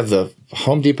hot. We have the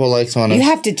Home Depot lights on us. You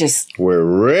have to just. We're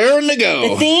raring to go.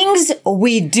 The things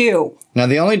we do. Now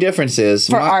the only difference is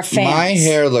for our fans my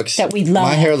hair looks that we love.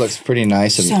 My hair looks pretty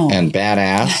nice and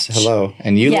badass. Much. Hello,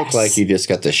 and you look like you just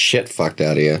got the shit fucked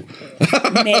out of you.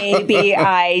 Maybe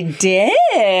I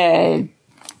did.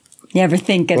 You ever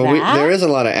think of that? There is a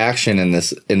lot of action in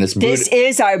this. This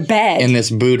is our bed. In this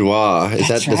boudoir.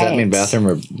 Does that mean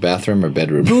bathroom or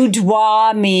bedroom?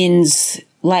 Boudoir means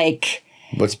like.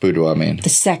 What's boudoir mean? The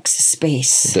sex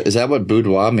space. Is that what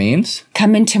boudoir means?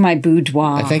 Come into my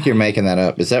boudoir. I think you're making that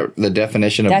up. Is that the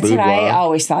definition of boudoir? That's what I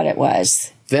always thought it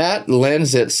was. That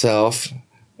lends itself,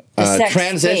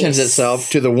 transitions itself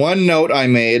to the one note I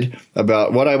made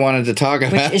about what I wanted to talk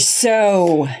about. Which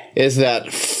is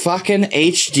that fucking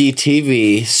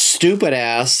HGTV stupid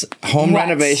ass home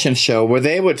renovation show where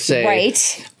they would say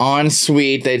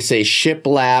ensuite, they'd say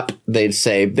shiplap, they'd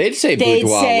say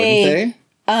boudoir, wouldn't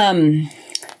they?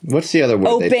 What's the other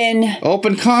word?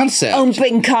 Open concept.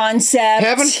 Open concept.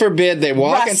 Heaven forbid they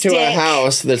walk into a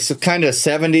house that's kind of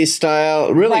 70s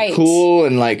style, really cool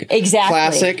and like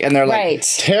classic, and they're like,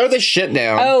 tear the shit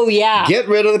down. Oh, yeah. Get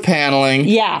rid of the paneling.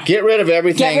 Yeah. Get rid of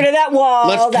everything. Get rid of that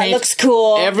wall. That looks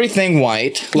cool. Everything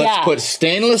white. Let's put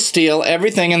stainless steel,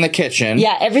 everything in the kitchen.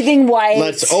 Yeah, everything white.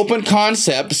 Let's open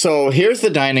concept. So here's the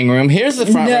dining room. Here's the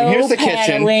front room. Here's the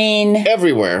paneling. Kitchen.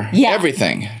 Everywhere. Yeah.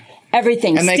 Everything.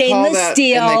 Everything. And stainless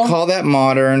steel. And they call that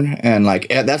modern, and like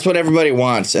that's what everybody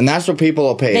wants, and that's what people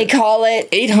will pay. They call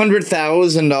it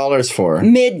 $800,000 for.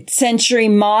 Mid-century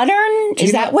modern?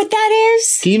 Is that what that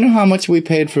is? Do you know how much we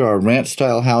paid for our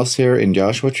ranch-style house here in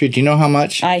Joshua Tree? Do you know how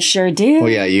much? I sure do. Well,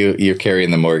 yeah, you're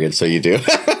carrying the mortgage, so you do.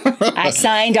 I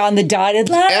signed on the dotted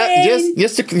line.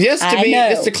 Just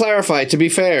to clarify, to be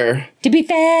fair. To be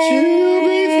fair.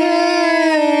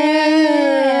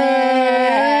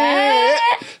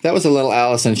 That was a little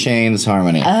Alice in Chains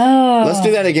harmony. Oh. Let's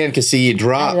do that again, because see, you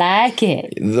drop. I like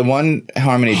it. The one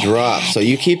harmony drops, so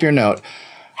you keep your note.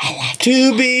 I like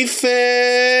to be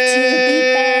fair.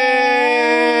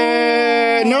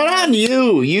 No, not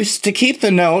you. You to keep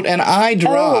the note, and I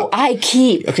drop. Oh, I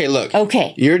keep. Okay, look.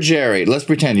 Okay. You're Jerry. Let's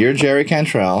pretend you're Jerry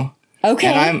Cantrell. Okay.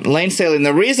 And I'm Lane Staley. And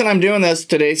the reason I'm doing this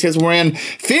today is because we're in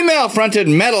female-fronted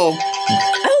metal.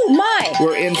 Oh, my.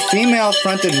 We're in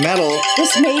female-fronted metal.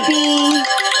 This may be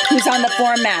who's on the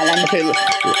format. Okay, look,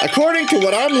 according to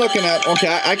what I'm looking at,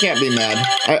 okay, I can't be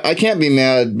mad. I can't be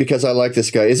mad because I like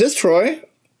this guy. Is this Troy?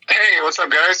 Hey, what's up,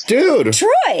 guys? Dude. Troy.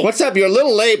 What's up? You're a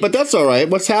little late, but that's all right.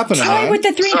 What's happening, Troy man? with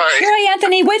the three. Sorry. Troy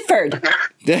Anthony Whitford.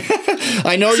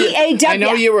 I know you. T-A-W. I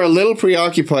know you were a little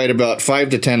preoccupied about 5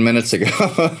 to 10 minutes ago.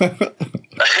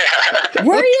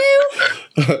 Were you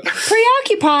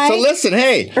preoccupied? So listen,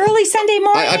 hey. Early Sunday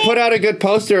morning. I put out a good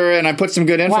poster and I put some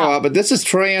good info Wow. out, but this is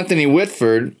Troy Anthony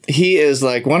Whitford. He is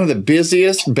like one of the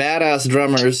busiest, badass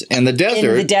drummers in the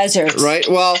desert. In the desert. Right?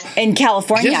 Well, in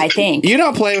California, I think. You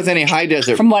don't play with any high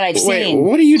desert. From what I've Wait, seen.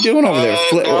 what are you doing over there?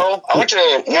 No, I went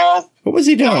to, no. What was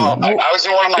he doing? I was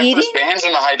in one of my Eating? first bands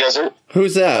in the high desert.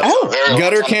 Who's that? Oh. Very long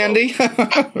Gutter time ago.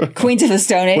 Candy? Queens of the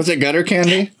Stone Age. Was it Gutter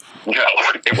Candy? No,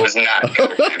 it was not.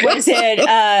 Was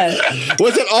it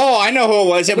Was it? Oh, I know who it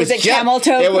was. It Was was, it Camel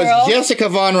Toe It Girl? was Jessica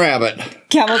Von Rabbit.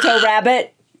 Camel Toe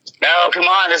Rabbit? No, come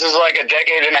on. This is like a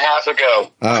decade and a half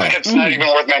ago. Oh. It's not even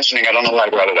worth mentioning. I don't know why I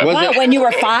brought it up. Was Wow, it- when you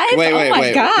were 5? Wait, oh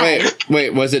my God. wait.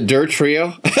 Was it Dirt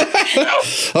Trio? No.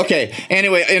 Okay.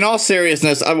 Anyway, in all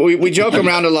seriousness, we joke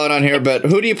around a lot on here, but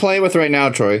who do you play with right now,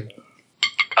 Troy?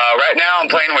 Right now, I'm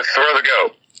playing with Throw the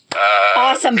Go.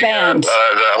 Awesome band. The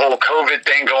whole COVID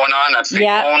thing going on. That's the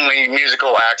Yeah. only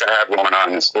musical act I have going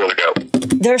on is Throw the Go.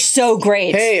 They're so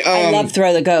great. Hey, I love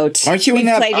Throw the Goat. aren't you in We've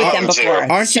that- played with them before.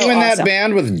 Aren't So you in that awesome.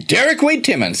 band with Derek Wade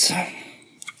Timmons?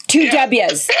 2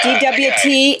 W's.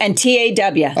 DWT and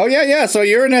TAW. Oh, yeah. So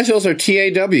your initials are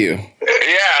TAW. Yeah.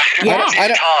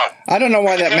 I don't know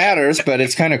why that matters, but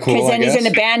it's kind of cool, Because I then guess. he's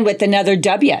in a band with another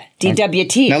W.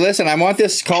 DWT. Now listen, I want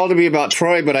this call to be about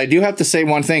Troy, but I do have to say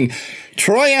one thing.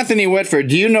 Troy Anthony Whitford,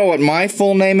 do you know what my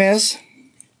full name is?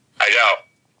 I don't.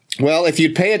 Well, if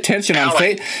you'd pay attention on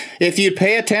Allen. if you'd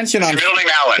pay attention on Middle name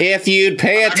Allen. if you'd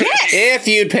pay attention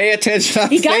on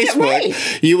He got it Facebook,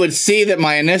 right. you would see that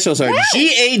my initials are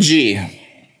GAG.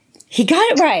 He got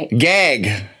it right.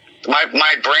 Gag. My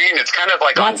brain, it's kind of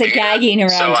like Lots on of data, gagging around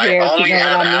so here, if I you only know what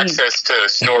have I mean. access to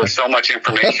store so much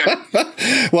information.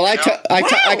 Well, I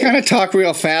kind of talk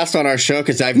real fast on our show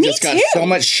because I've just got too. so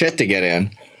much shit to get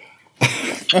in.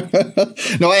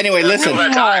 No, anyway, listen. Fill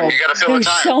that time. You gotta fill the There's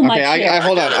time. so much Okay, here. I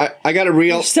hold on. I got to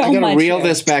reel. There's so I got to much reel here.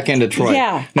 this back into Troy.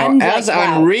 Yeah, Now, I'm as like,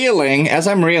 I'm wow. reeling,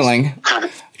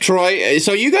 Troy.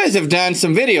 So you guys have done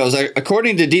some videos.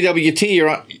 According to DWT, you're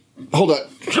on. Hold on.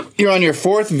 You're on your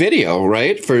 4th video,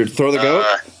 right? For Throw the Goat.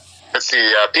 Let's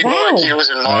see. People Wow. Like You was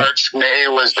in March. May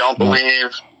was Don't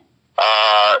Believe.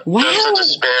 Wow. Dose of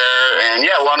Despair. And yeah,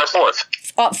 we're on our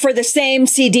 4th. For the same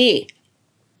CD.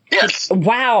 Yes.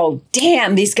 Wow.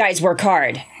 Damn, these guys work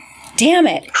hard. Damn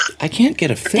it. I can't get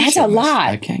a fish. That's a on this. lot.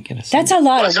 I can't get a. That's a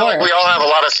lot I of feel like work. we all have a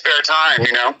lot of spare time,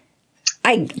 you know?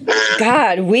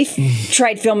 God, we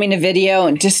tried filming a video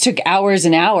and just took hours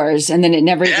and hours, and then it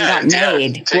never even got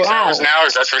made. It takes Wow. hours and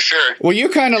hours, that's for sure. Well, you're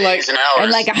kind of like. Days and hours.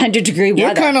 And like 100-degree weather.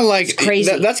 You're kind of like It's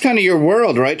crazy. That's kind of your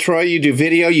world, right, Troy? You do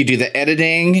video, you do the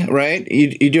editing, right?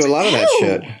 You do a lot of that Oh.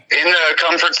 shit. In the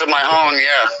comforts of my home,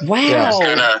 yeah. Wow. Just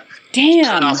kind of turn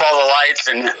Damn. off all the lights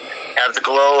and have the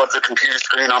glow of the computer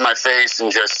screen on my face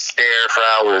and just stare for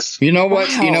hours. You know what?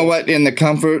 Wow. You know what? In the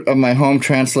comfort of my home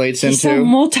translates He's into so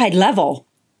multi-level.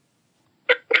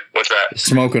 What's that?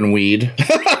 smoking weed.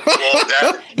 Well,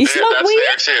 that You that's smoke weed?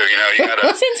 there too. You know, you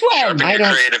gotta Since when? sharpen I your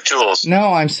don't- creative tools.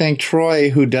 No, I'm saying Troy,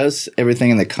 who does everything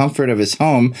in the comfort of his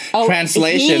home. Oh,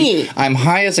 Translation: he. I'm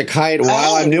high as a kite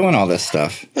while Oh. I'm doing all this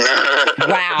stuff.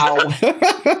 Wow.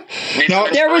 Need No,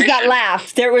 some There was that inspiration.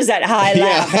 laugh. There was that high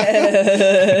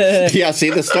laugh. Yeah, see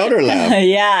the stoner laugh.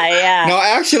 Yeah. No,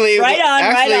 actually, Right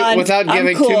on. without I'm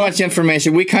giving cool. too much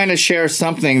information, we kind of share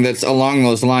something that's along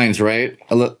those lines, right?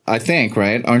 I think,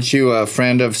 right? Aren't you a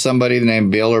friend of somebody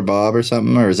named Bill or Bob or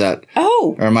something, or is that?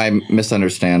 Oh, Or am I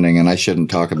misunderstanding? And I shouldn't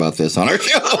talk about this on our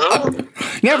show.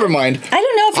 Never mind. I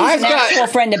don't know if he's I've an got- actual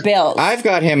friend of Bill's. I've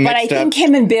got him but mixed I think up.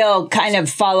 him and Bill kind of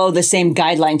follow the same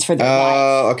guidelines for their life.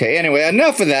 Oh, okay. Anyway,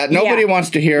 enough of that. Nobody Yeah.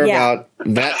 wants to hear Yeah. about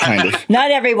that kind of.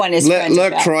 Not everyone is friends Look,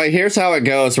 with Bill. Troy. Here's how it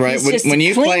goes, right? He's just When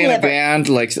you clean play in a liver. band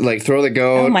like Throw the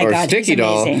Goat Oh my or God, Sticky he's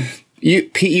Doll, amazing.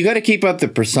 you got to keep up the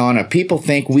persona. People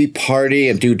think we party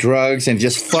and do drugs and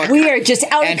just fuck. We are just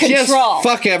out of and control. just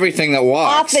fuck everything that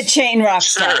walks. Off the chain rock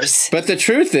stars. But the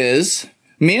truth is,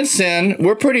 Me and Sin,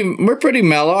 we're pretty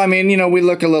mellow. I mean, we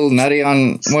look a little nutty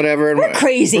on whatever. We're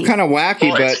crazy. We're kind of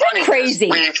wacky, Well, it's but funny 'cause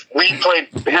Crazy. We played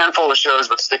a handful of shows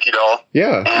with Sticky Doll.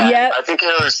 yeah. And Yep. I think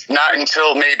it was not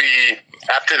until maybe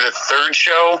after the third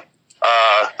show,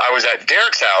 I was at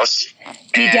Derek's house, and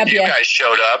DW. you guys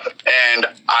showed up, and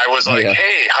I was like, Yeah.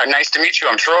 "Hey, nice to meet you.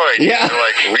 I'm Troy." And Yeah. you were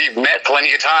like, "We've met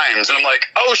plenty of times," and I'm like,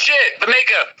 "Oh shit, the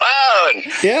makeup!" Oh, and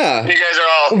Yeah. you guys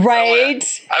are all Right.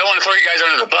 I don't want to throw you guys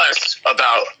under the bus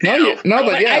about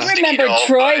But yeah. I remember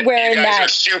Troy but wearing you guys that. are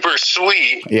super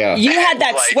sweet. Yeah. You had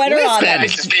that Like, sweater on. The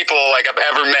nicest people like I've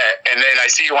ever met, and then I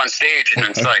see you on stage, and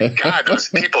it's like, God, those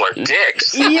people are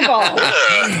dicks. Evil.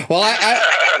 Ugh. Well,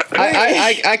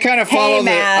 I kind of follow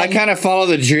man. follow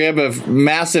the jib of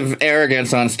massive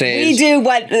arrogance on stage. We do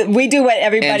what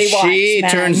everybody and wants. she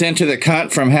man. turns into the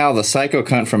cunt from hell, the psycho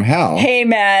cunt from hell. Hey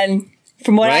man,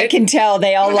 from what I Right? can tell,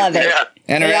 they all love it. Yeah.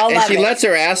 and they all and love she it. lets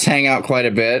her ass hang out quite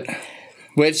a bit,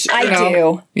 which I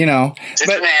do. It's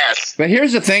But an ass. but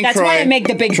here's the thing, That's Troy. why I make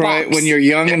the big Troy, box. when you're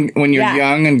young and Yeah.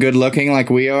 young and good looking like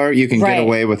we are, you can Right. get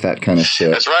away with that kind of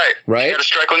shit. That's right. Right? You got to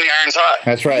strike when the iron's hot.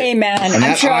 That's right. Hey, man, And I'm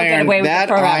that sure I'll get iron, away with it that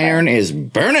forever. iron is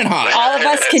burning hot. All of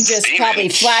us can just Steaming. probably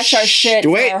flash our shit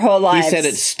Wait, for our whole lives. he said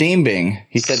it's steam bing.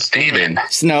 He said steam bing.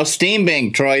 No, steam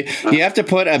bing, Troy. You have to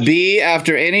put a B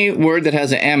after any word that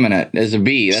has an M in it. As a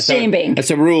B. That's Steam bing.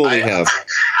 That's a rule we have.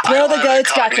 Throw the I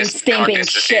Goat's got some cognitive steaming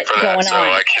deficit shit for that, going so on.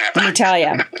 I can't. Let me tell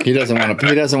you. He doesn't want to.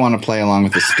 He doesn't want to play along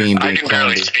with the steam I bing. can barely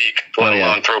comedy. speak, let Oh, yeah.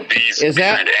 alone throw B's Is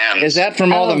that and M's. is that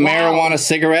from all Oh, the wow. marijuana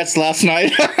cigarettes last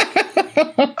night?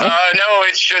 No,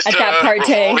 it's just At a that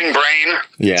partay. revolving brain.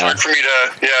 Yeah. It's hard for me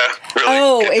to, really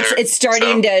Oh, get there. it's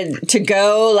starting to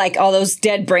go, like all those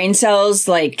dead brain cells,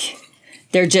 like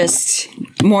they're just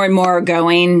more and more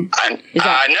going.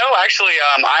 No, actually,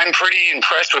 I'm pretty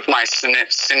impressed with my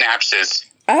synapses.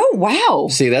 Oh wow.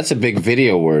 See, that's a big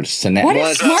video word. What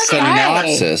a smart guy.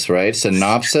 synopsis, right?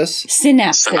 Synopsis.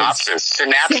 Synapses.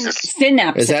 Synapses.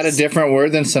 Synapses. Is that a different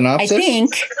word than I synopsis?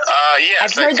 think. Yes,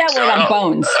 I've heard that word on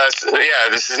bones. Yeah,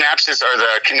 the synapses are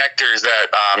the connectors that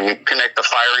connect the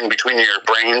firing between your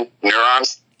brain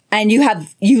neurons. And you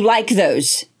like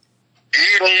those.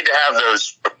 You need to have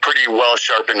those pretty well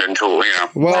sharpened and tool,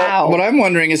 Well, Wow. what I'm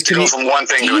wondering is, to go from one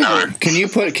thing to another.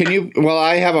 well,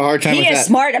 I have a hard time He with is that.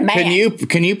 smart, a man.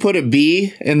 Can you put a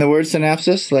B in the word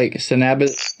synapsis? Like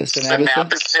synapsis?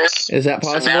 Synapsis. Is that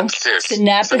possible? Synapses.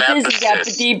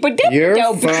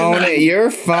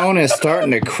 Your phone is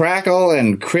starting to crackle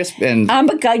and crisp and I'm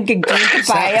a gun to buy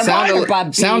a sound a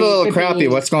little crappy.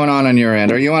 What's going on your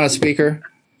end? Are you on a speaker?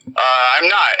 I'm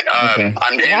not. Okay.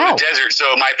 I'm in Wow. the desert, so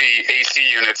it might be AC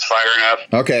units firing up.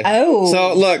 Okay. Oh.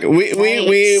 So look, we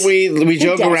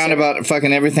joke desert. around about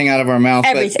fucking everything out of our mouth,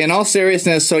 but Everything. in all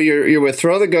seriousness, so you're with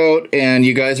Throw the Goat, and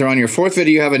you guys are on your fourth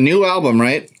video. You have a new album,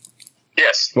 right?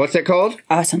 Yes. What's it called?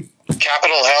 Awesome.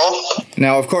 Capital Hell.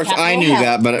 Now, of course, Capital I knew Hell.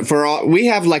 that, but for all we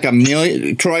have like a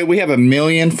million, Troy, we have a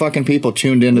million fucking people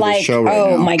tuned into Like, this show right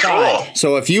oh now. my god.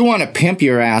 So if you want to pimp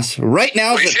your ass, right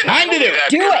now is We the shouldn't time to do it. that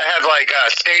Do because it. I have like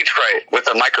stage fright with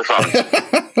a microphone.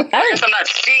 I guess I'm not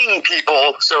seeing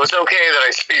people, so it's okay that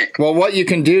I speak. Well, what you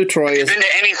can do, Troy, is Been to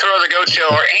any Throw the Goat show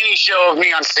or any show of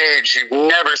me on stage, you've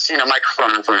never seen a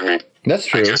microphone in front of me. that's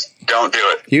true. Just don't do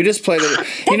it. You just play the.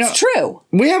 You know, That's true.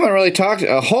 we haven't really talked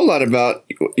a whole lot about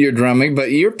your drumming,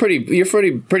 but you're pretty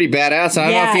badass.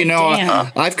 I don't know if you know.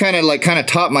 damn. I've kind of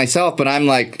taught myself, but I'm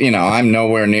like, I'm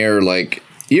nowhere near like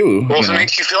you. Well, you if it know.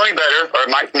 makes you feel any better, or it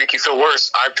might make you feel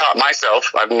worse, I've taught myself.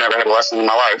 I've never had a lesson in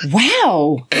my life.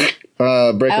 Wow.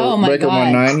 Breaker Oh my Breaker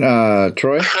God. 19.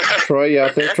 Troy, you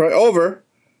out there? Troy, over.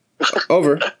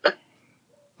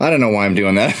 I don't know why I'm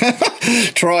doing that.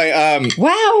 Troy,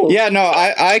 Wow. yeah, no,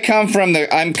 I come from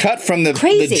I'm cut from the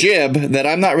Crazy. jib that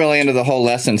I'm not really into the whole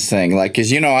lessons thing. Like,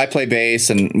 cause I play bass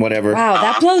and whatever. Wow,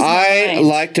 that blows my I mind.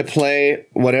 like to play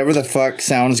whatever the fuck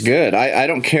sounds good. I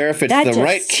don't care if it's That the just-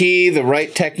 right key, the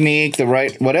right technique, the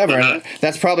right whatever. And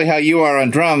that's probably how you are on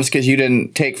drums because you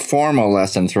didn't take formal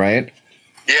lessons, right?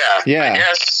 Yeah. Yeah. I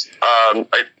guess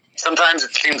sometimes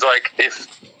it seems like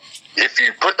if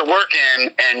you put the work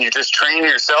in and you just train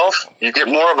yourself, you get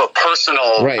more of a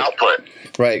personal Right. output.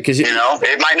 Right, because You know,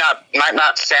 it might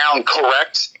not sound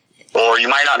correct, or you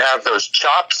might not have those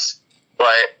chops, but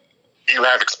you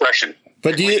have expression.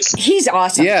 But do you? He's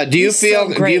awesome. Yeah. Do you He's so feel?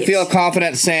 Do you great. feel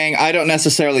confident saying I don't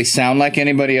necessarily sound like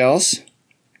anybody else?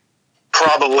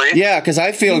 Probably. Yeah, because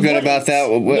I feel You good wouldn't. about that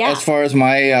Yeah. as far as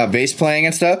my bass playing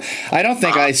and stuff. I don't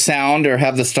think I sound or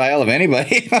have the style of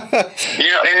anybody.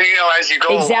 As you go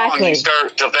along, Exactly. you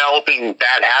start developing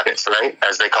bad habits, right?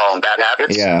 As they call them, bad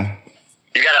habits. Yeah.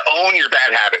 You got to own your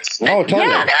bad habits. Oh, totally.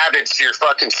 Bad habits, your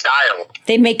fucking style.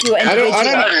 They make you I don't individual.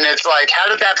 know. And it's like, how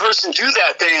did that person do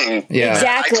that thing? Yeah.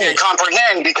 Exactly. I can't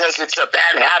comprehend because it's a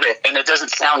bad habit and it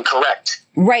doesn't sound correct.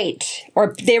 Right.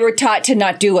 Or they were taught to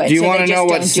not do it. Do you so want they to know just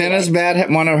what don't do Cinna's it.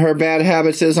 one of her bad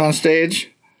habits is on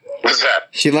stage? What's that?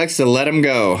 She likes to let him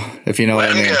go, if you know what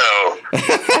I Let mean. go.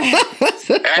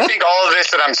 And I think all of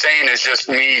this that I'm saying is just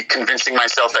me convincing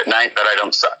myself at night that I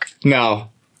don't suck. No.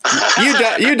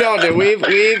 You don't do. We've No,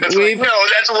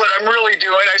 that's what I'm really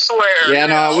doing, I swear. Yeah,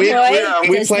 no, we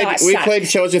Does not suck. played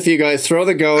shows with you guys. Throw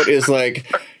the Goat is like,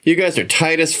 you guys are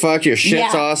tight as fuck. Your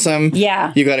shit's Yeah. awesome.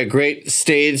 Yeah. You got a great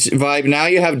stage vibe. Now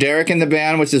you have Derek in the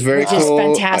band, which is very Which is cool.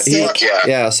 fantastic.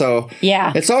 Yeah, so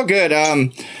Yeah. it's all good.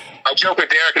 I joke with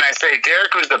Derek and I say,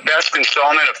 Derek was the best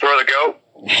installment of Throw the Goat,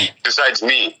 besides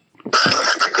me.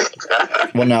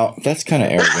 Well, now that's kind of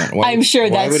arrogant. Why, I'm sure why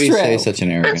that's would he true. say such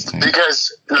an arrogant It's thing?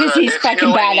 because he's if fucking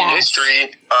you know any badass.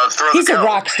 history of Throw He's the a Goat,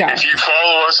 rock star. if you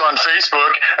follow us on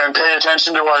Facebook and pay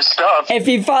attention to our stuff, If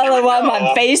you follow him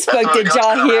on Facebook, did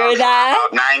y'all hear that?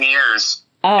 About 9 years.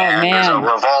 Oh, and man.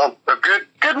 There's a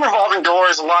good revolving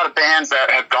doors. A lot of bands that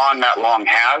have gone that long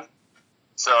have.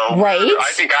 So Right.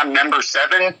 I think I'm member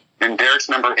 7 and Derek's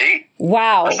member 8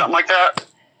 Wow. or something like that.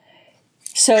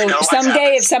 So You know what someday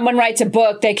happens. if someone writes a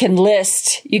book, they can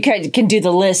list, you can do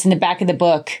the list in the back of the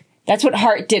book. That's what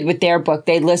Heart did with their book.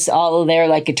 They list all of their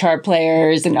like guitar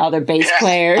players and all their bass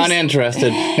players.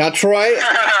 Uninterested. Now, Troy,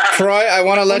 I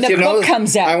want to let When the you know. book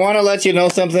comes out. I want to let you know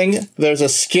something. There's a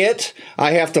skit.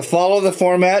 I have to follow the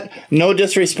format. No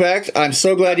disrespect. I'm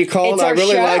so glad you called. It's I our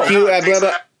really show. like you. Blah,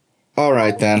 blah. All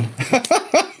right then.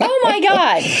 Oh my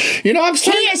God. You know, He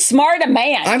is smart a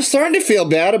man. I'm starting to feel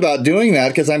bad about doing that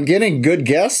because I'm getting good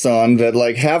guests on that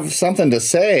like have something to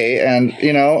say and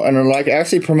and are like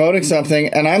actually promoting something,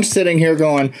 and I'm sitting here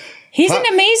going. He's an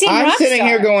amazing I'm rock sitting star.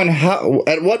 here going,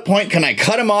 at what point can I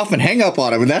cut him off and hang up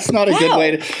on him? And that's not a good Wow.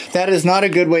 way. That is not a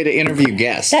good way to interview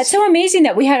guests. That's so amazing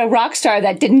that we had a rock star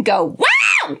that didn't go,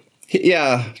 wow!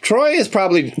 Yeah, Troy is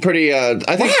probably pretty. I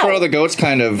think Wow. Throw the Goat's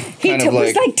kind of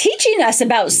Was like teaching us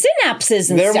about synapses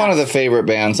and they're stuff. one of the favorite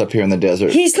bands up here in the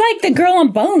desert. He's like the girl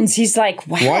on Bones. He's like,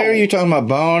 wow. Why are you talking about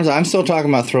Bones? I'm still talking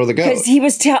about Throw the Goat. Because he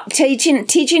was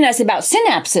teaching us about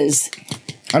synapses.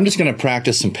 I'm just going to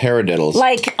practice some paradiddles.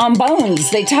 Like on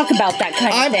Bones, they talk about that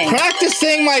kind of I'm thing.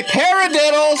 practicing my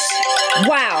paradiddles.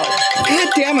 Wow. God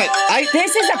damn it!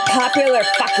 This is a popular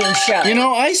fucking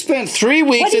show. I spent 3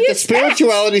 weeks What do at you the expect?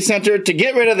 Spirituality Center to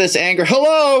get rid of this anger.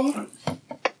 Hello.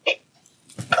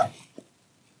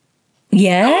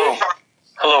 Yeah?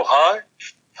 Hello, hi.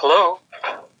 Hello.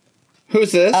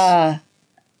 Who's this?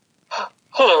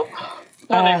 Hello.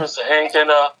 My name is Hank, and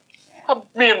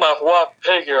me and my wife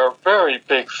Peggy are very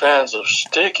big fans of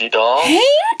Sticky Doll.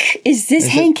 Hank? Is this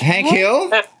Hank? Hank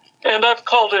Hill? And I've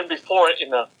called in before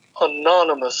in an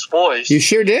anonymous voice. You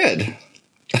sure did.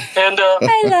 And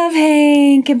I love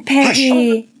Hank and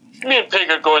Peggy. me and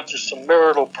Peggy are going through some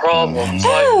marital problems.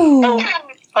 Oh.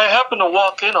 I happened to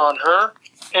walk in on her,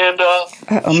 and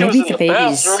she was maybe in the the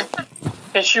babies. bathroom,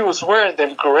 and she was wearing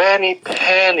them granny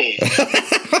panties.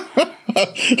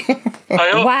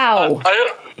 Wow.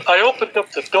 I opened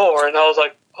up the door, and I was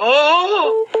like,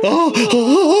 oh,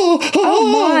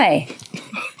 Oh my.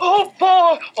 oh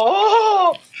boy,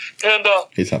 oh. And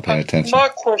He's not paying attention. my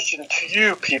question to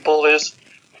you people is,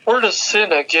 where does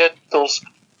Cinna get those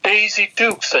Daisy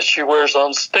Dukes that she wears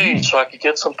on stage so I could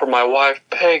get some for my wife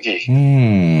Peggy?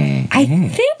 I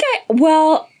think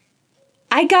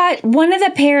I got one of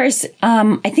the pairs,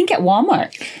 I think at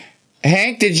Walmart.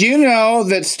 Hank, did you know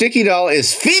that Sticky Doll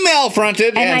is female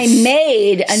fronted? And I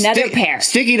made another pair.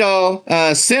 Sticky Doll,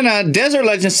 Cinna, Desert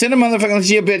Legend, Cinna motherfucking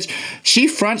Lucia bitch. She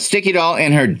fronts Sticky Doll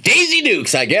in her Daisy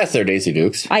Dukes. I guess they're Daisy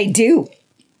Dukes. I do.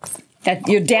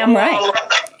 You're damn right.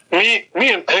 Me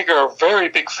and Peggy are very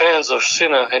big fans of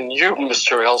Cinna, and you,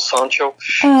 Mr. El Sancho.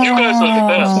 You guys are the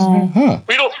best. Huh.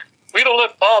 We don't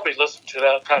let Bobby listen to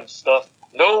that kind of stuff.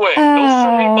 No way. No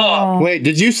sorry, Bob. Wait,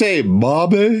 did you say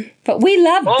Bobby? But we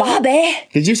love Bobby.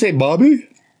 Did you say Bobby?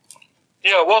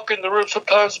 Yeah, I walk in the room.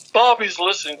 Sometimes Bobby's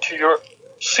listening to your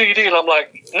CD, and I'm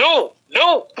like, no,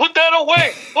 put that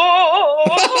away.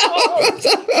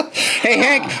 Hey,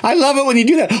 Hank, I love it when you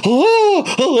do that.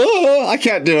 Oh, I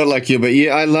can't do it like you, but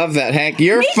I love that, Hank.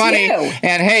 You're Me funny. too.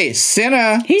 And hey,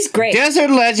 Cinna. He's great. Desert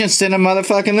Legend, Cinna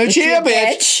motherfucking Lucia Lucia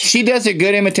bitch. bitch. She does a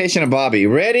good imitation of Bobby.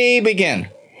 Ready, begin.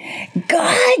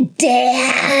 God,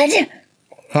 Dad.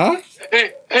 Huh?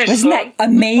 Hey, Wasn't son. that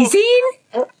amazing?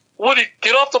 Woody,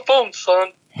 get off the phone,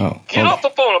 son. Oh. Get off the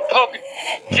phone. I'm talking.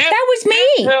 That was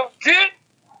me. Get.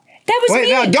 That was Wait,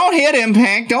 me. no, don't hit him,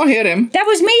 Hank. Don't hit him. That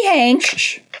was me, Hank.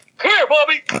 Here,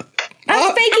 Bobby. I'm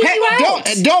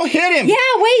Don't hit him. Yeah,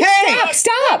 wait, Hank!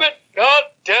 stop. God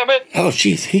damn it. Oh,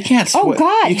 jeez, he can't swear. Oh,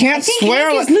 God. You can't I think swear.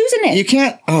 Hank is losing it. You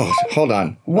can't. Oh, hold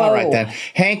on. Whoa. All right, then.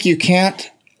 Hank, you can't.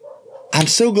 I'm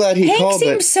so glad he Hank called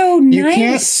seems it. so You nice.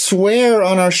 can't swear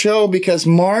on our show because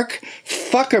Mark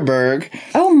Fuckerberg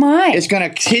Oh, my. he's gonna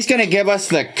give us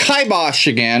the kibosh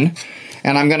again.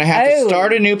 And I'm going to have to Oh.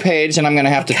 start a new page, and I'm going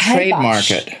to have to Kibosh.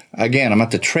 trademark it again. I'm going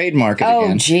to have to trademark it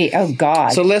again. Oh, gee. Oh,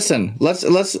 God. So listen,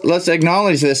 let's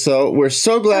acknowledge this. So we're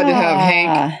so glad to have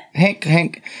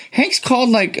Hank. Hank's called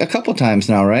like a couple times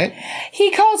now, right? He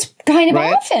calls kind of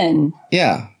Right? often.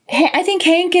 Yeah. I think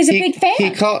Hank is a big fan.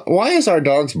 He called. Why is our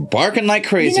dogs barking like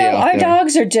crazy out our there?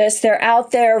 dogs are they're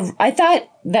out there. I thought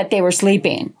that they were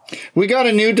sleeping. We got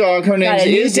a new dog. Her name's a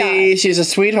new Izzy. dog. She's a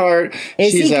sweetheart.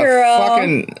 Izzy she's a girl.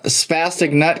 fucking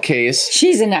spastic nutcase.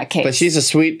 She's a nutcase. But she's a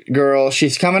sweet girl.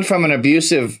 She's coming from an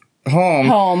abusive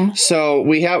home. So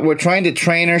we're trying to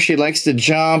train her. She likes to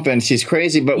jump and she's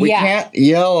crazy, but we can't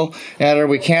yell at her.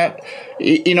 We can't,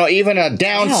 even a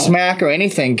down smack or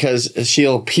anything because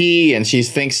she'll pee and she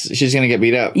thinks she's going to get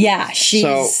beat up. Yeah,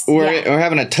 So we're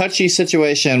having a touchy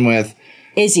situation with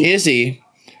Izzy.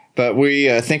 But we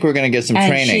think we're going to get some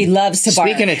training. She loves to bark.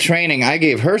 Speaking of training, I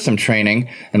gave her some training.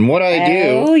 And what I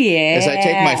do is I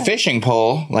take my fishing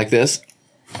pole like this.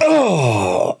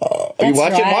 Oh, are you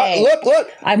watching? Right. Look.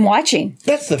 I'm watching.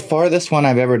 That's the farthest one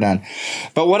I've ever done.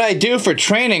 But what I do for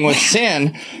training with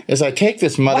Sin is I take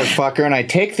this motherfucker and I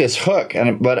take this hook,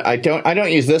 but I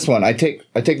don't use this one. I take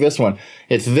this one.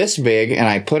 It's this big, and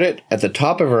I put it at the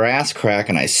top of her ass crack,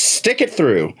 and I stick it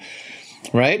through.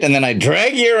 Right? And then I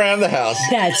drag you around the house.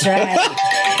 That's right.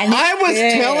 And I was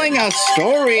telling a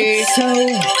story. So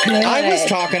good. I was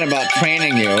talking about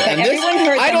training you. But everyone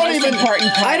heard the most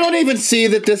important part. I don't even see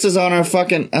that this is on our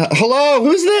fucking... hello?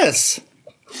 Who's this?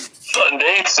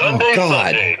 Sunday.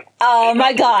 God. Oh,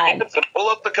 my God. Pull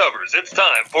up the covers. It's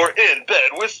time for In Bed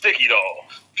with Sticky Doll.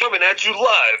 Coming at you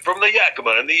live from the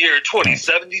Yakima in the year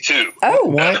 2072.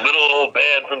 Oh, That little old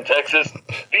band from Texas,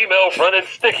 female-fronted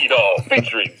Sticky Doll,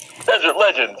 featuring Desert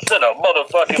Legend, Santa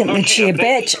motherfucking Lucia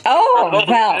bitch. Oh,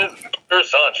 well. Mr.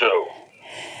 Sancho.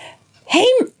 Hey,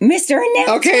 Mr.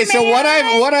 Announcer Okay, so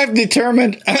Man. what I've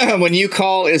determined when you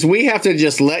call is we have to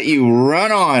just let you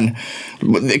run on,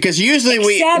 because usually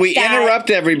we interrupt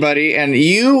everybody, and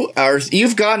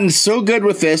you've gotten so good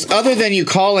with this. Other than you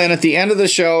call in at the end of the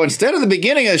show instead of the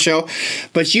beginning of the show,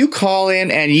 but you call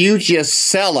in and you just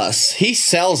sell us. He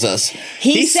sells us.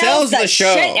 He sells the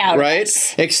show, shit out right? of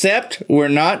us. Except we're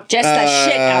not Just the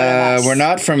shit out of us.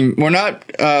 We're not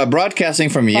broadcasting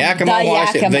from Yakima,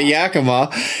 Washington, the Yakima,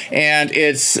 and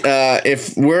it's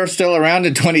if we're still around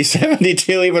in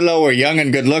 2072, even though we're young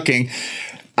and good looking.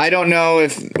 I don't know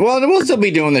if... Well, we'll still be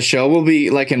doing the show. We'll be,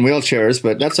 like, in wheelchairs,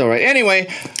 but that's all right. Anyway...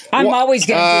 I'm always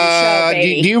going to do the show,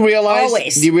 baby. Do you realize...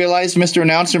 Always. Do you realize, Mr.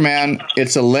 Announcer Man,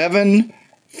 it's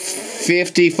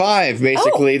 11:55,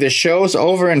 basically. The show's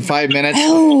over in 5 minutes.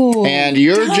 Oh, and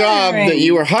your job darn. that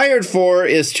you were hired for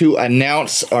is to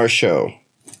announce our show.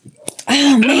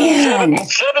 Oh, man.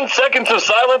 7 seconds of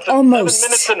silence and Almost. 7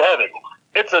 minutes in heaven.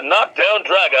 It's a knockdown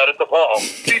drag out at the Palm,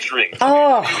 featuring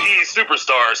WWE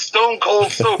superstars Stone Cold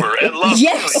Sober and Love.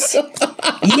 Yes.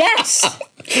 Yes.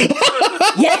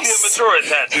 Yes. Matura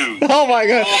tattoos. Oh my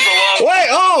God! Wait!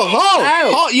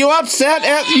 Oh! You upset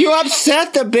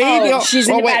the baby. Oh, she's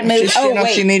in a bad mood.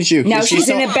 Wait. She needs you. Now she's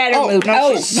in a better mood.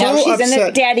 Now she's in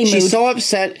a daddy mood. She's so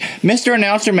upset. Mr.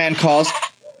 Announcer Man calls.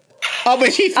 Oh,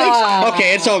 but she thinks...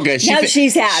 okay, it's all good.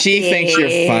 She's happy. She thinks you're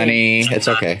funny. It's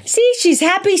okay. See, she's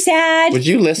happy, sad. Would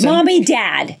you listen? Mommy,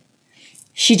 dad.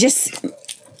 She just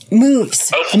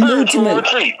moves. A spiritual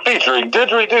retreat featuring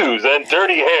didgeridoos and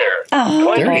dirty hair.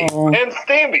 Oh. Dirty. And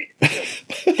Stamby.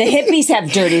 The hippies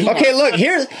have dirty hair. Okay, look,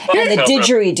 here's And the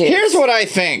didgeridoo. Here's what I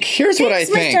think.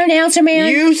 Mr. Announcer Man.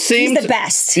 He's the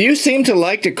best. You seem to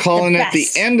like to call in at the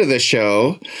end of the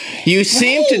show. You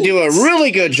seem to do a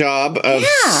really good job of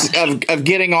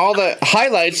getting all the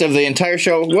highlights of the entire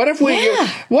show. What if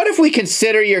we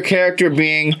consider your character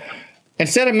being,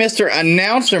 instead of Mr.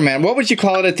 Announcer Man, what would you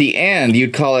call it at the end?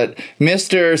 You'd call it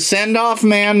Mr. Send-Off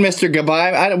Man, Mr.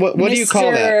 Goodbye. What do you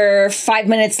call that? Mr. 5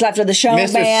 minutes left of the show,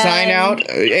 Mr. man. Sign Out?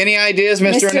 Any ideas,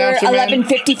 Mr. Announcer Man?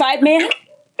 11:55 man?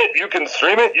 You can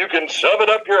stream it. You can shove it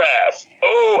up your ass.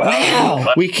 Oh,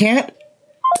 wow. We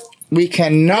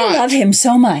cannot. I love him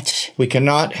so much. We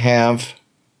cannot have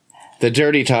the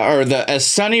dirty talk, or as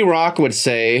Sonny Rock would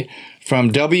say,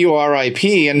 from WRIP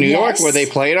in New York, where they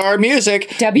played our music.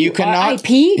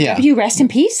 WRIP? Yeah. W rest in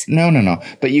peace? No.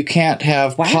 But you can't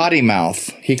have potty mouth.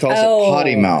 He calls it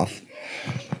potty mouth.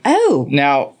 Oh.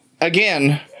 Now,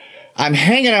 again, I'm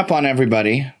hanging up on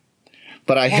everybody.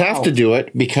 but I have to do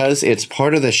it because it's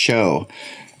part of the show.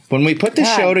 When we put the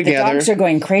show together, the dogs are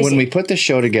going crazy. When we put the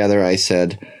show together, I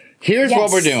said, here's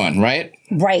what we're doing, right?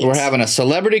 Right. We're having a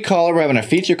celebrity caller. We're having a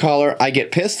feature caller. I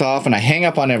get pissed off and I hang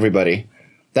up on everybody.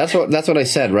 That's what I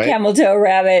said, right? Camel toe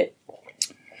rabbit.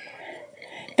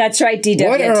 That's right, DWT.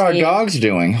 What are our dogs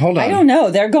doing? Hold on. I don't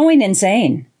know. They're going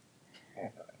insane.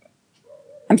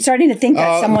 I'm starting to think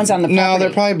that someone's on the property. No,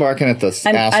 they're probably barking at the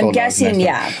asshole. I'm guessing,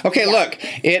 yeah. Okay, look.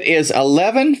 It is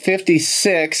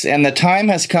 11:56, and the time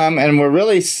has come, and we're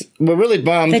really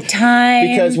bummed. The time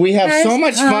because we have so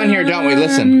much fun here, don't we?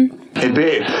 Listen. Hey,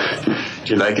 babe.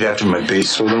 Do you like it after my base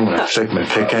swollen when I flick my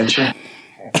pick at you?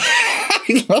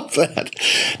 I love that.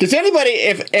 Does anybody,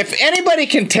 if anybody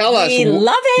can tell us, we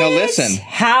love it. No, listen.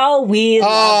 How we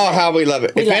love it. How we love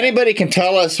it. If anybody can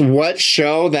tell us what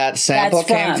show that sample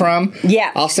came from,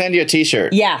 yeah, I'll send you a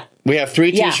t-shirt. Yeah. We have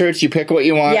 3 t-shirts. You pick what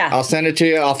you want. Yeah. I'll send it to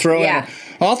you. I'll throw in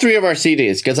all 3 of our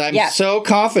CDs because I'm so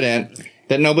confident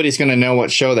that nobody's going to know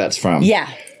what show that's from. Yeah.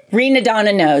 Rena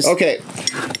Donna knows. Okay.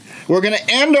 We're going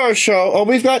to end our show. Oh,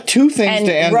 we've got 2 things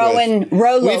to end with.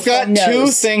 We've got 2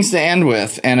 things to end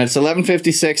with, and it's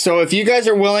 11:56. So if you guys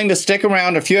are willing to stick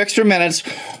around a few extra minutes,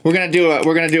 we're going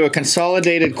to do a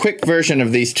consolidated, quick version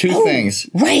of these 2 things.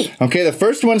 Right. Okay. The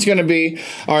first one's going to be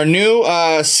our new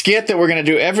skit that we're going to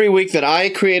do every week that I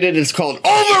created. It's called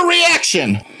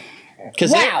Overreaction.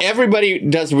 Because everybody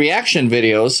does reaction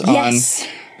videos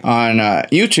on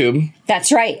YouTube. That's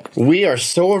right. We are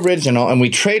so original, and we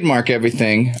trademark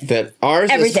everything that ours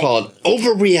is called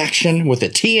Overreaction with a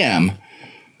TM.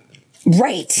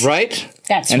 Right. Right?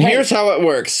 That's and here's how it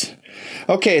works.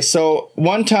 Okay, so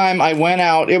one time I went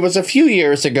out, it was a few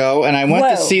years ago, and I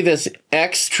went to see this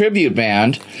X tribute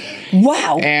band.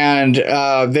 Wow. And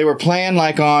they were playing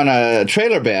like on a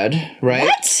trailer bed, right?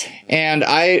 What? And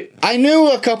I knew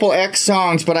a couple X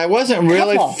songs, but I wasn't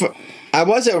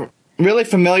really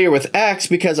familiar with X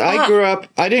because I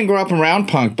didn't grow up around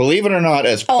punk, believe it or not,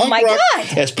 as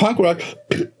punk rock.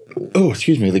 Oh,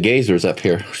 excuse me, the gazer's up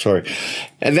here. Sorry.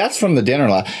 And that's from the dinner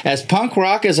lot. As punk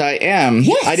rock as I am,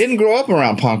 I didn't grow up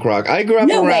around punk rock. I grew up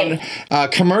around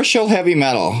commercial heavy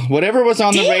metal. Whatever was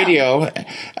on the radio.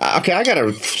 Okay, I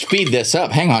gotta speed this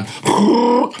up. Hang on.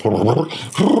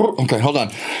 Okay, hold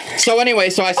on. So anyway, I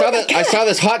saw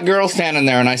this hot girl standing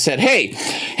there, and I said,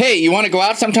 "Hey, you want to go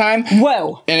out sometime?"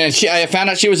 Whoa! And then I found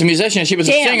out she was a musician. She was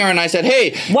a singer, and I said, "Hey,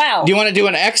 do you want to do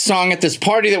an X song at this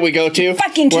party that we go to,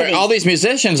 where all these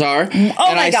musicians are?" And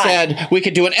I said we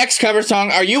could do an X cover song.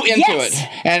 Are you into it?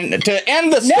 And to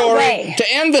end the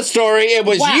story, it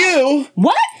was you.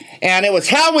 What? And it was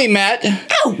how we met.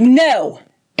 Oh no!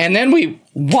 And then we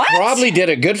probably did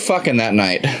a good fucking that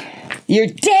night. You're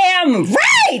damn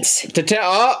right. To tell.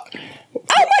 Oh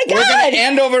my God! We're gonna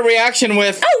end Overreaction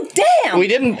with. Oh damn! We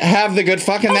didn't have the good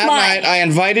fucking that night. I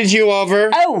invited you over.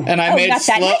 And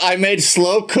I made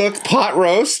slow cooked pot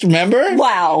roast. Remember?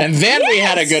 Wow! And then we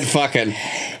had a good fucking.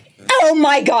 Oh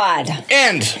my God!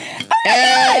 End.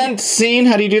 And scene.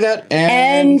 How do you do that?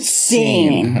 And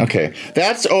scene. Okay.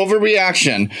 That's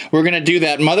Overreaction. We're going to do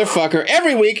that motherfucker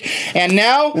every week. And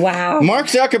now, Mark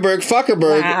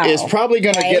Zuckerberg, is probably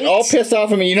going to get all pissed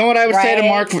off at me. You know what I would say to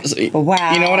Mark?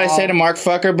 Wow. You know what I say to Mark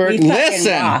Zuckerberg?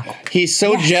 Listen. He's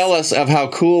so jealous of how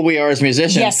cool we are as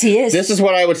musicians. Yes, he is. This is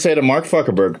what I would say to Mark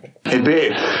Zuckerberg. Hey,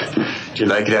 babe. Do you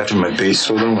like it after my base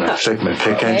swollen when I flick my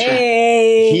pick at you?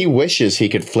 He wishes he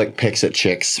could flick picks at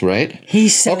chicks, right? He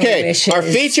so wishes. Our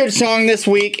featured song this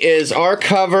week is our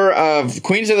cover of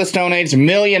Queens of the Stone Age,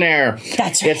 Millionaire.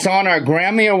 That's right. It's on our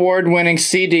Grammy Award-winning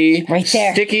CD. Right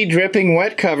there. Sticky, dripping,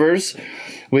 wet covers.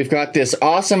 We've got this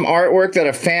awesome artwork that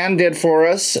a fan did for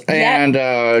us. Yep. And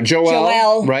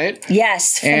Joelle, right?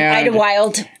 Yes, from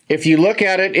Idlewild. If you look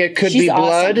at it, it could be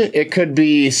blood, it could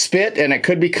be spit, and it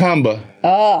could be kumba.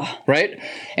 Oh. Right?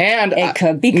 And it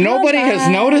could be nobody has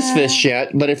noticed this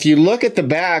yet, but if you look at the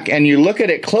back and you look at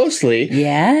it closely,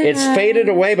 it's faded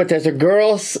away, but there's a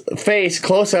girl's face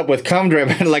close up with cum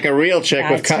dripping, like a real chick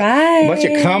with cum. A bunch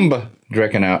of cum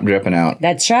dripping out.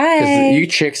 That's right. Because you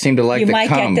chicks seem to like the cum. You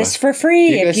might get this for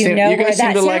free if you know where that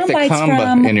sound bites from. You guys seem to like the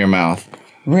cum in your mouth.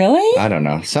 Really? I don't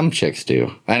know. Some chicks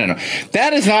do. I don't know.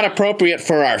 That is not appropriate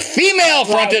for our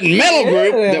female-fronted metal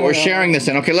group that we're sharing this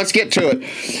in. Okay, let's get to it.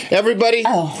 Everybody,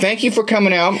 thank you for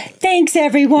coming out. Thanks,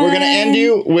 everyone. We're going to end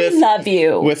you with... We love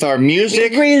you. With our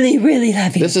music. We really, really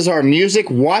love you. This is our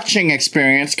music watching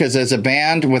experience, because as a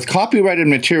band with copyrighted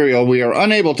material, we are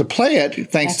unable to play it,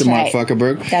 thanks to Mark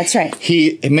Zuckerberg. That's right.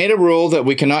 He made a rule that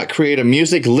we cannot create a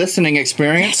music listening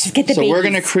experience. Yes, get the babies. We're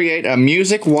going to create a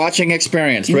music watching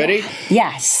experience. Ready?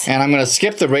 Yes. And I'm going to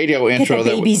skip the radio intro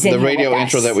that we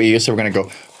use. So we're going to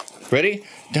go. Ready?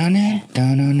 I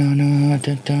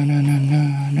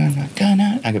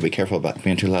gotta be careful about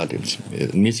being too loud. It's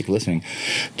music listening.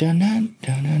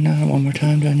 One more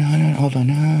time. Hold on.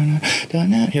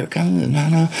 Here it comes.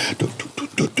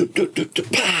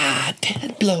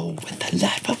 Dead blow with the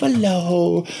life of a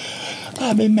low.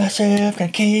 I'll be massive,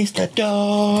 can keys the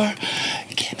door.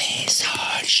 Give me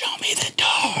sword, show me the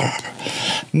door.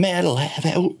 Metal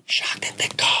heavy, ooh, shocked at the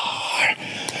car.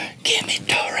 Give me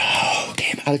Toro.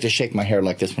 I like to shake my hair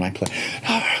like this when I play.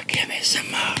 Toro, give me some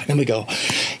more. Then we go,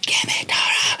 give me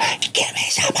Toro, give me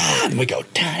some more. And we go,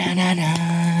 da-na-na-na.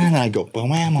 And I go,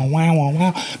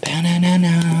 wow-wow-wow-wow-wow, ba-na-na-na.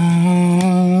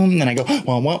 And then I go,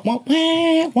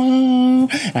 wow-wow-wow-wow.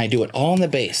 And I do it all in the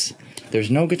bass. There's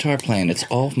no guitar playing. It's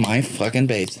all my fucking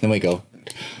bass. Then we go,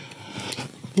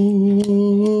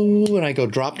 ooh, and I go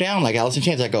drop down like Alice in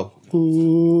Chains. I go,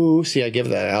 ooh. See, I give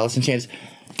that Alice in Chains.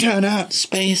 Turn out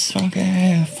space.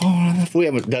 Okay, we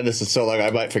haven't done this in so long.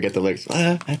 I might forget the lyrics.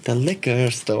 At the liquor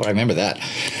store. I remember that.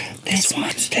 This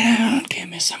one's down. Give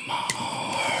me some more.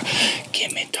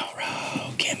 Give me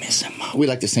Toro. Give me some more. We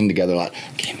like to sing together a lot.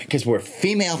 Give me, because we're a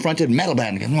female-fronted metal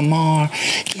band. Give me more.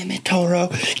 Give me Toro.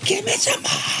 Give me some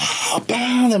more.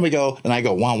 Then we go. Then I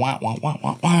go. Wah wah wah wah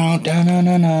wah wah. Da na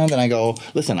na na. Then I go.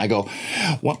 Listen. I go.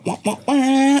 Wah wah wah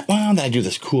wah wah. Then I do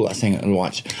this cool. I sing it and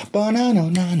watch. Ba na no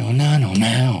na no na no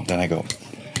now. Then I go.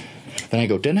 Da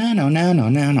na no na no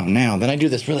na no now. Then I do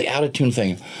this really out of tune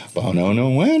thing. Ba no no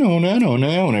wa no na no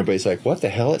now. And everybody's like, "What the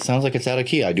hell? It sounds like it's out of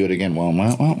key." I do it again. Well,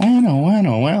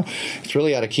 it's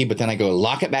really out of key. But then I go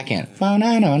lock it back in. Ba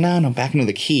na no na no. Back into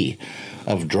the key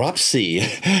of drop C.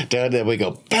 Then we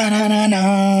go ba na na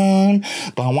na.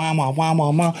 Ba wah wah wah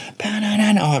wah wah. Ba na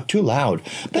na na. Oh, too loud.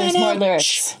 There's more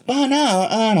lyrics. Ba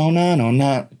na no na no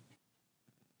na.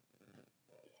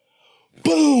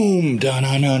 Boom! Da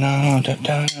na na na da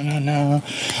da na na.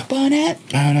 Bonnet.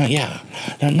 Na na yeah.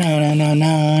 Na na na na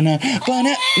na na.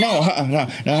 Bonnet. No. No.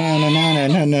 Na na na na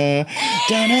na na.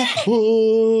 Da na.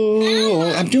 Ooh.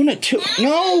 I'm doing it too.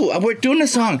 No. We're doing the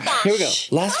song. Here we go.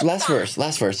 Last verse.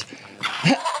 Last verse.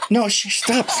 No.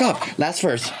 Stop. Last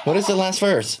verse. What is the last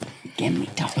verse? Give me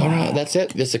Toro. All right, that's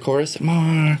it. This is the chorus.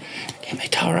 More. Give me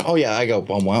Toro. Oh yeah, I go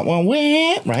wah wah wah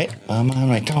wah. Right.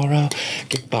 My Toro.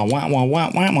 Wah wah wah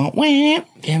wah wah wah wah.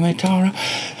 Give me Toro.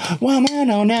 Wah no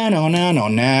no no no no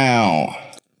no.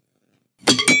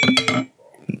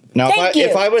 Now,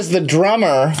 if I was the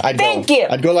drummer, I'd go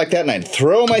like that and I'd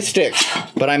throw my sticks.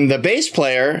 But I'm the bass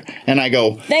player and I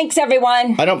go. Thanks,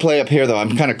 everyone. I don't play up here though.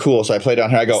 I'm kind of cool, so I play down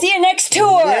here. I go. See you next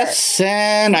tour.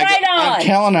 Listen, I'm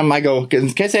telling them. I go in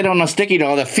case they don't know Sticky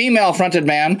Doll, the female-fronted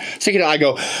band. Sticky Doll. I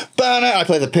go. I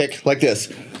play the pick like this.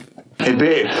 Hey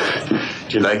babe,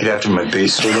 do you like it after my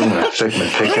bass solo when I flick my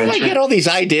pick How at do I you? get all these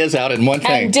ideas out in one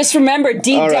thing? And just remember,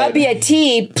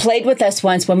 DWT played with us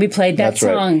once when we played that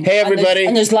song. Right. Hey, everybody.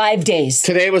 And there's live days.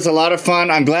 Today was a lot of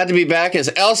fun. I'm glad to be back as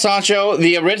El Sancho,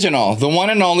 the original, the one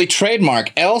and only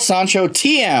trademark, El Sancho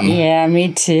TM. Yeah,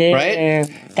 me too. Right?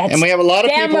 That's and we have a lot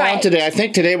of people right. on today. I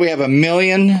think today we have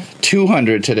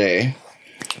 1,200,000 today.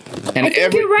 And I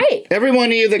think you're right. Every one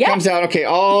of you that comes out, okay,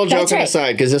 all joking right.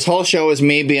 aside, because this whole show is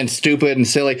me being stupid and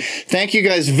silly. Thank you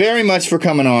guys very much for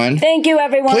coming on. Thank you,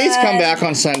 everyone. Please come back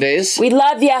on Sundays. We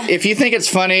love you. If you think it's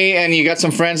funny and you got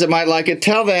some friends that might like it,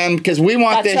 tell them, because we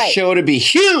want this show to be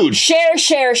huge.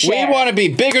 Share. We want to be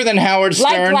bigger than Howard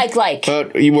Stern. Like.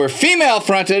 But we're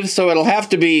female-fronted, so it'll have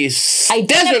to be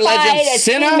Desert Legend,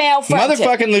 Cinna,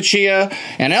 motherfucking Lucia,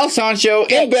 and El Sancho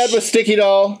in bed with Sticky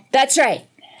Doll. That's right.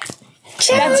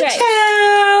 That's right.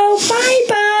 Ciao.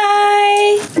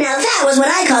 Bye-bye. Now that was what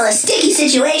I call a sticky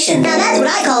situation. Now that's what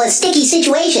I call a sticky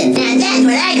situation. Now that's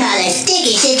what I call a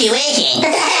sticky situation.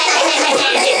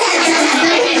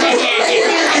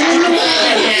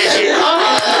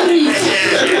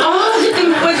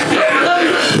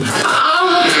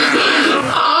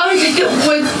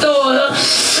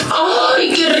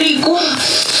 Ay, qué rico.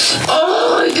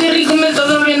 Ay, qué rico, me está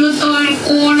doliendo todo el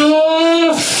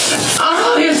culo.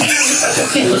 Ay,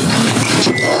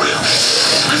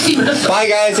 Bye,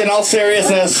 guys. In all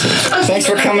seriousness, thanks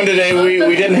for coming today.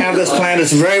 We didn't have this planned.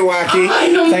 It's very wacky.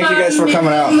 Thank you guys for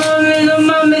coming out. No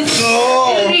mames.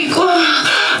 Qué rico.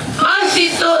 Así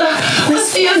toda.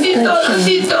 Así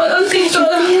toda.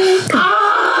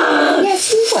 Ah.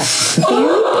 Yes, you were.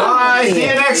 Bye. See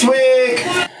you next week.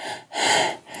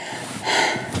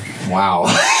 Wow.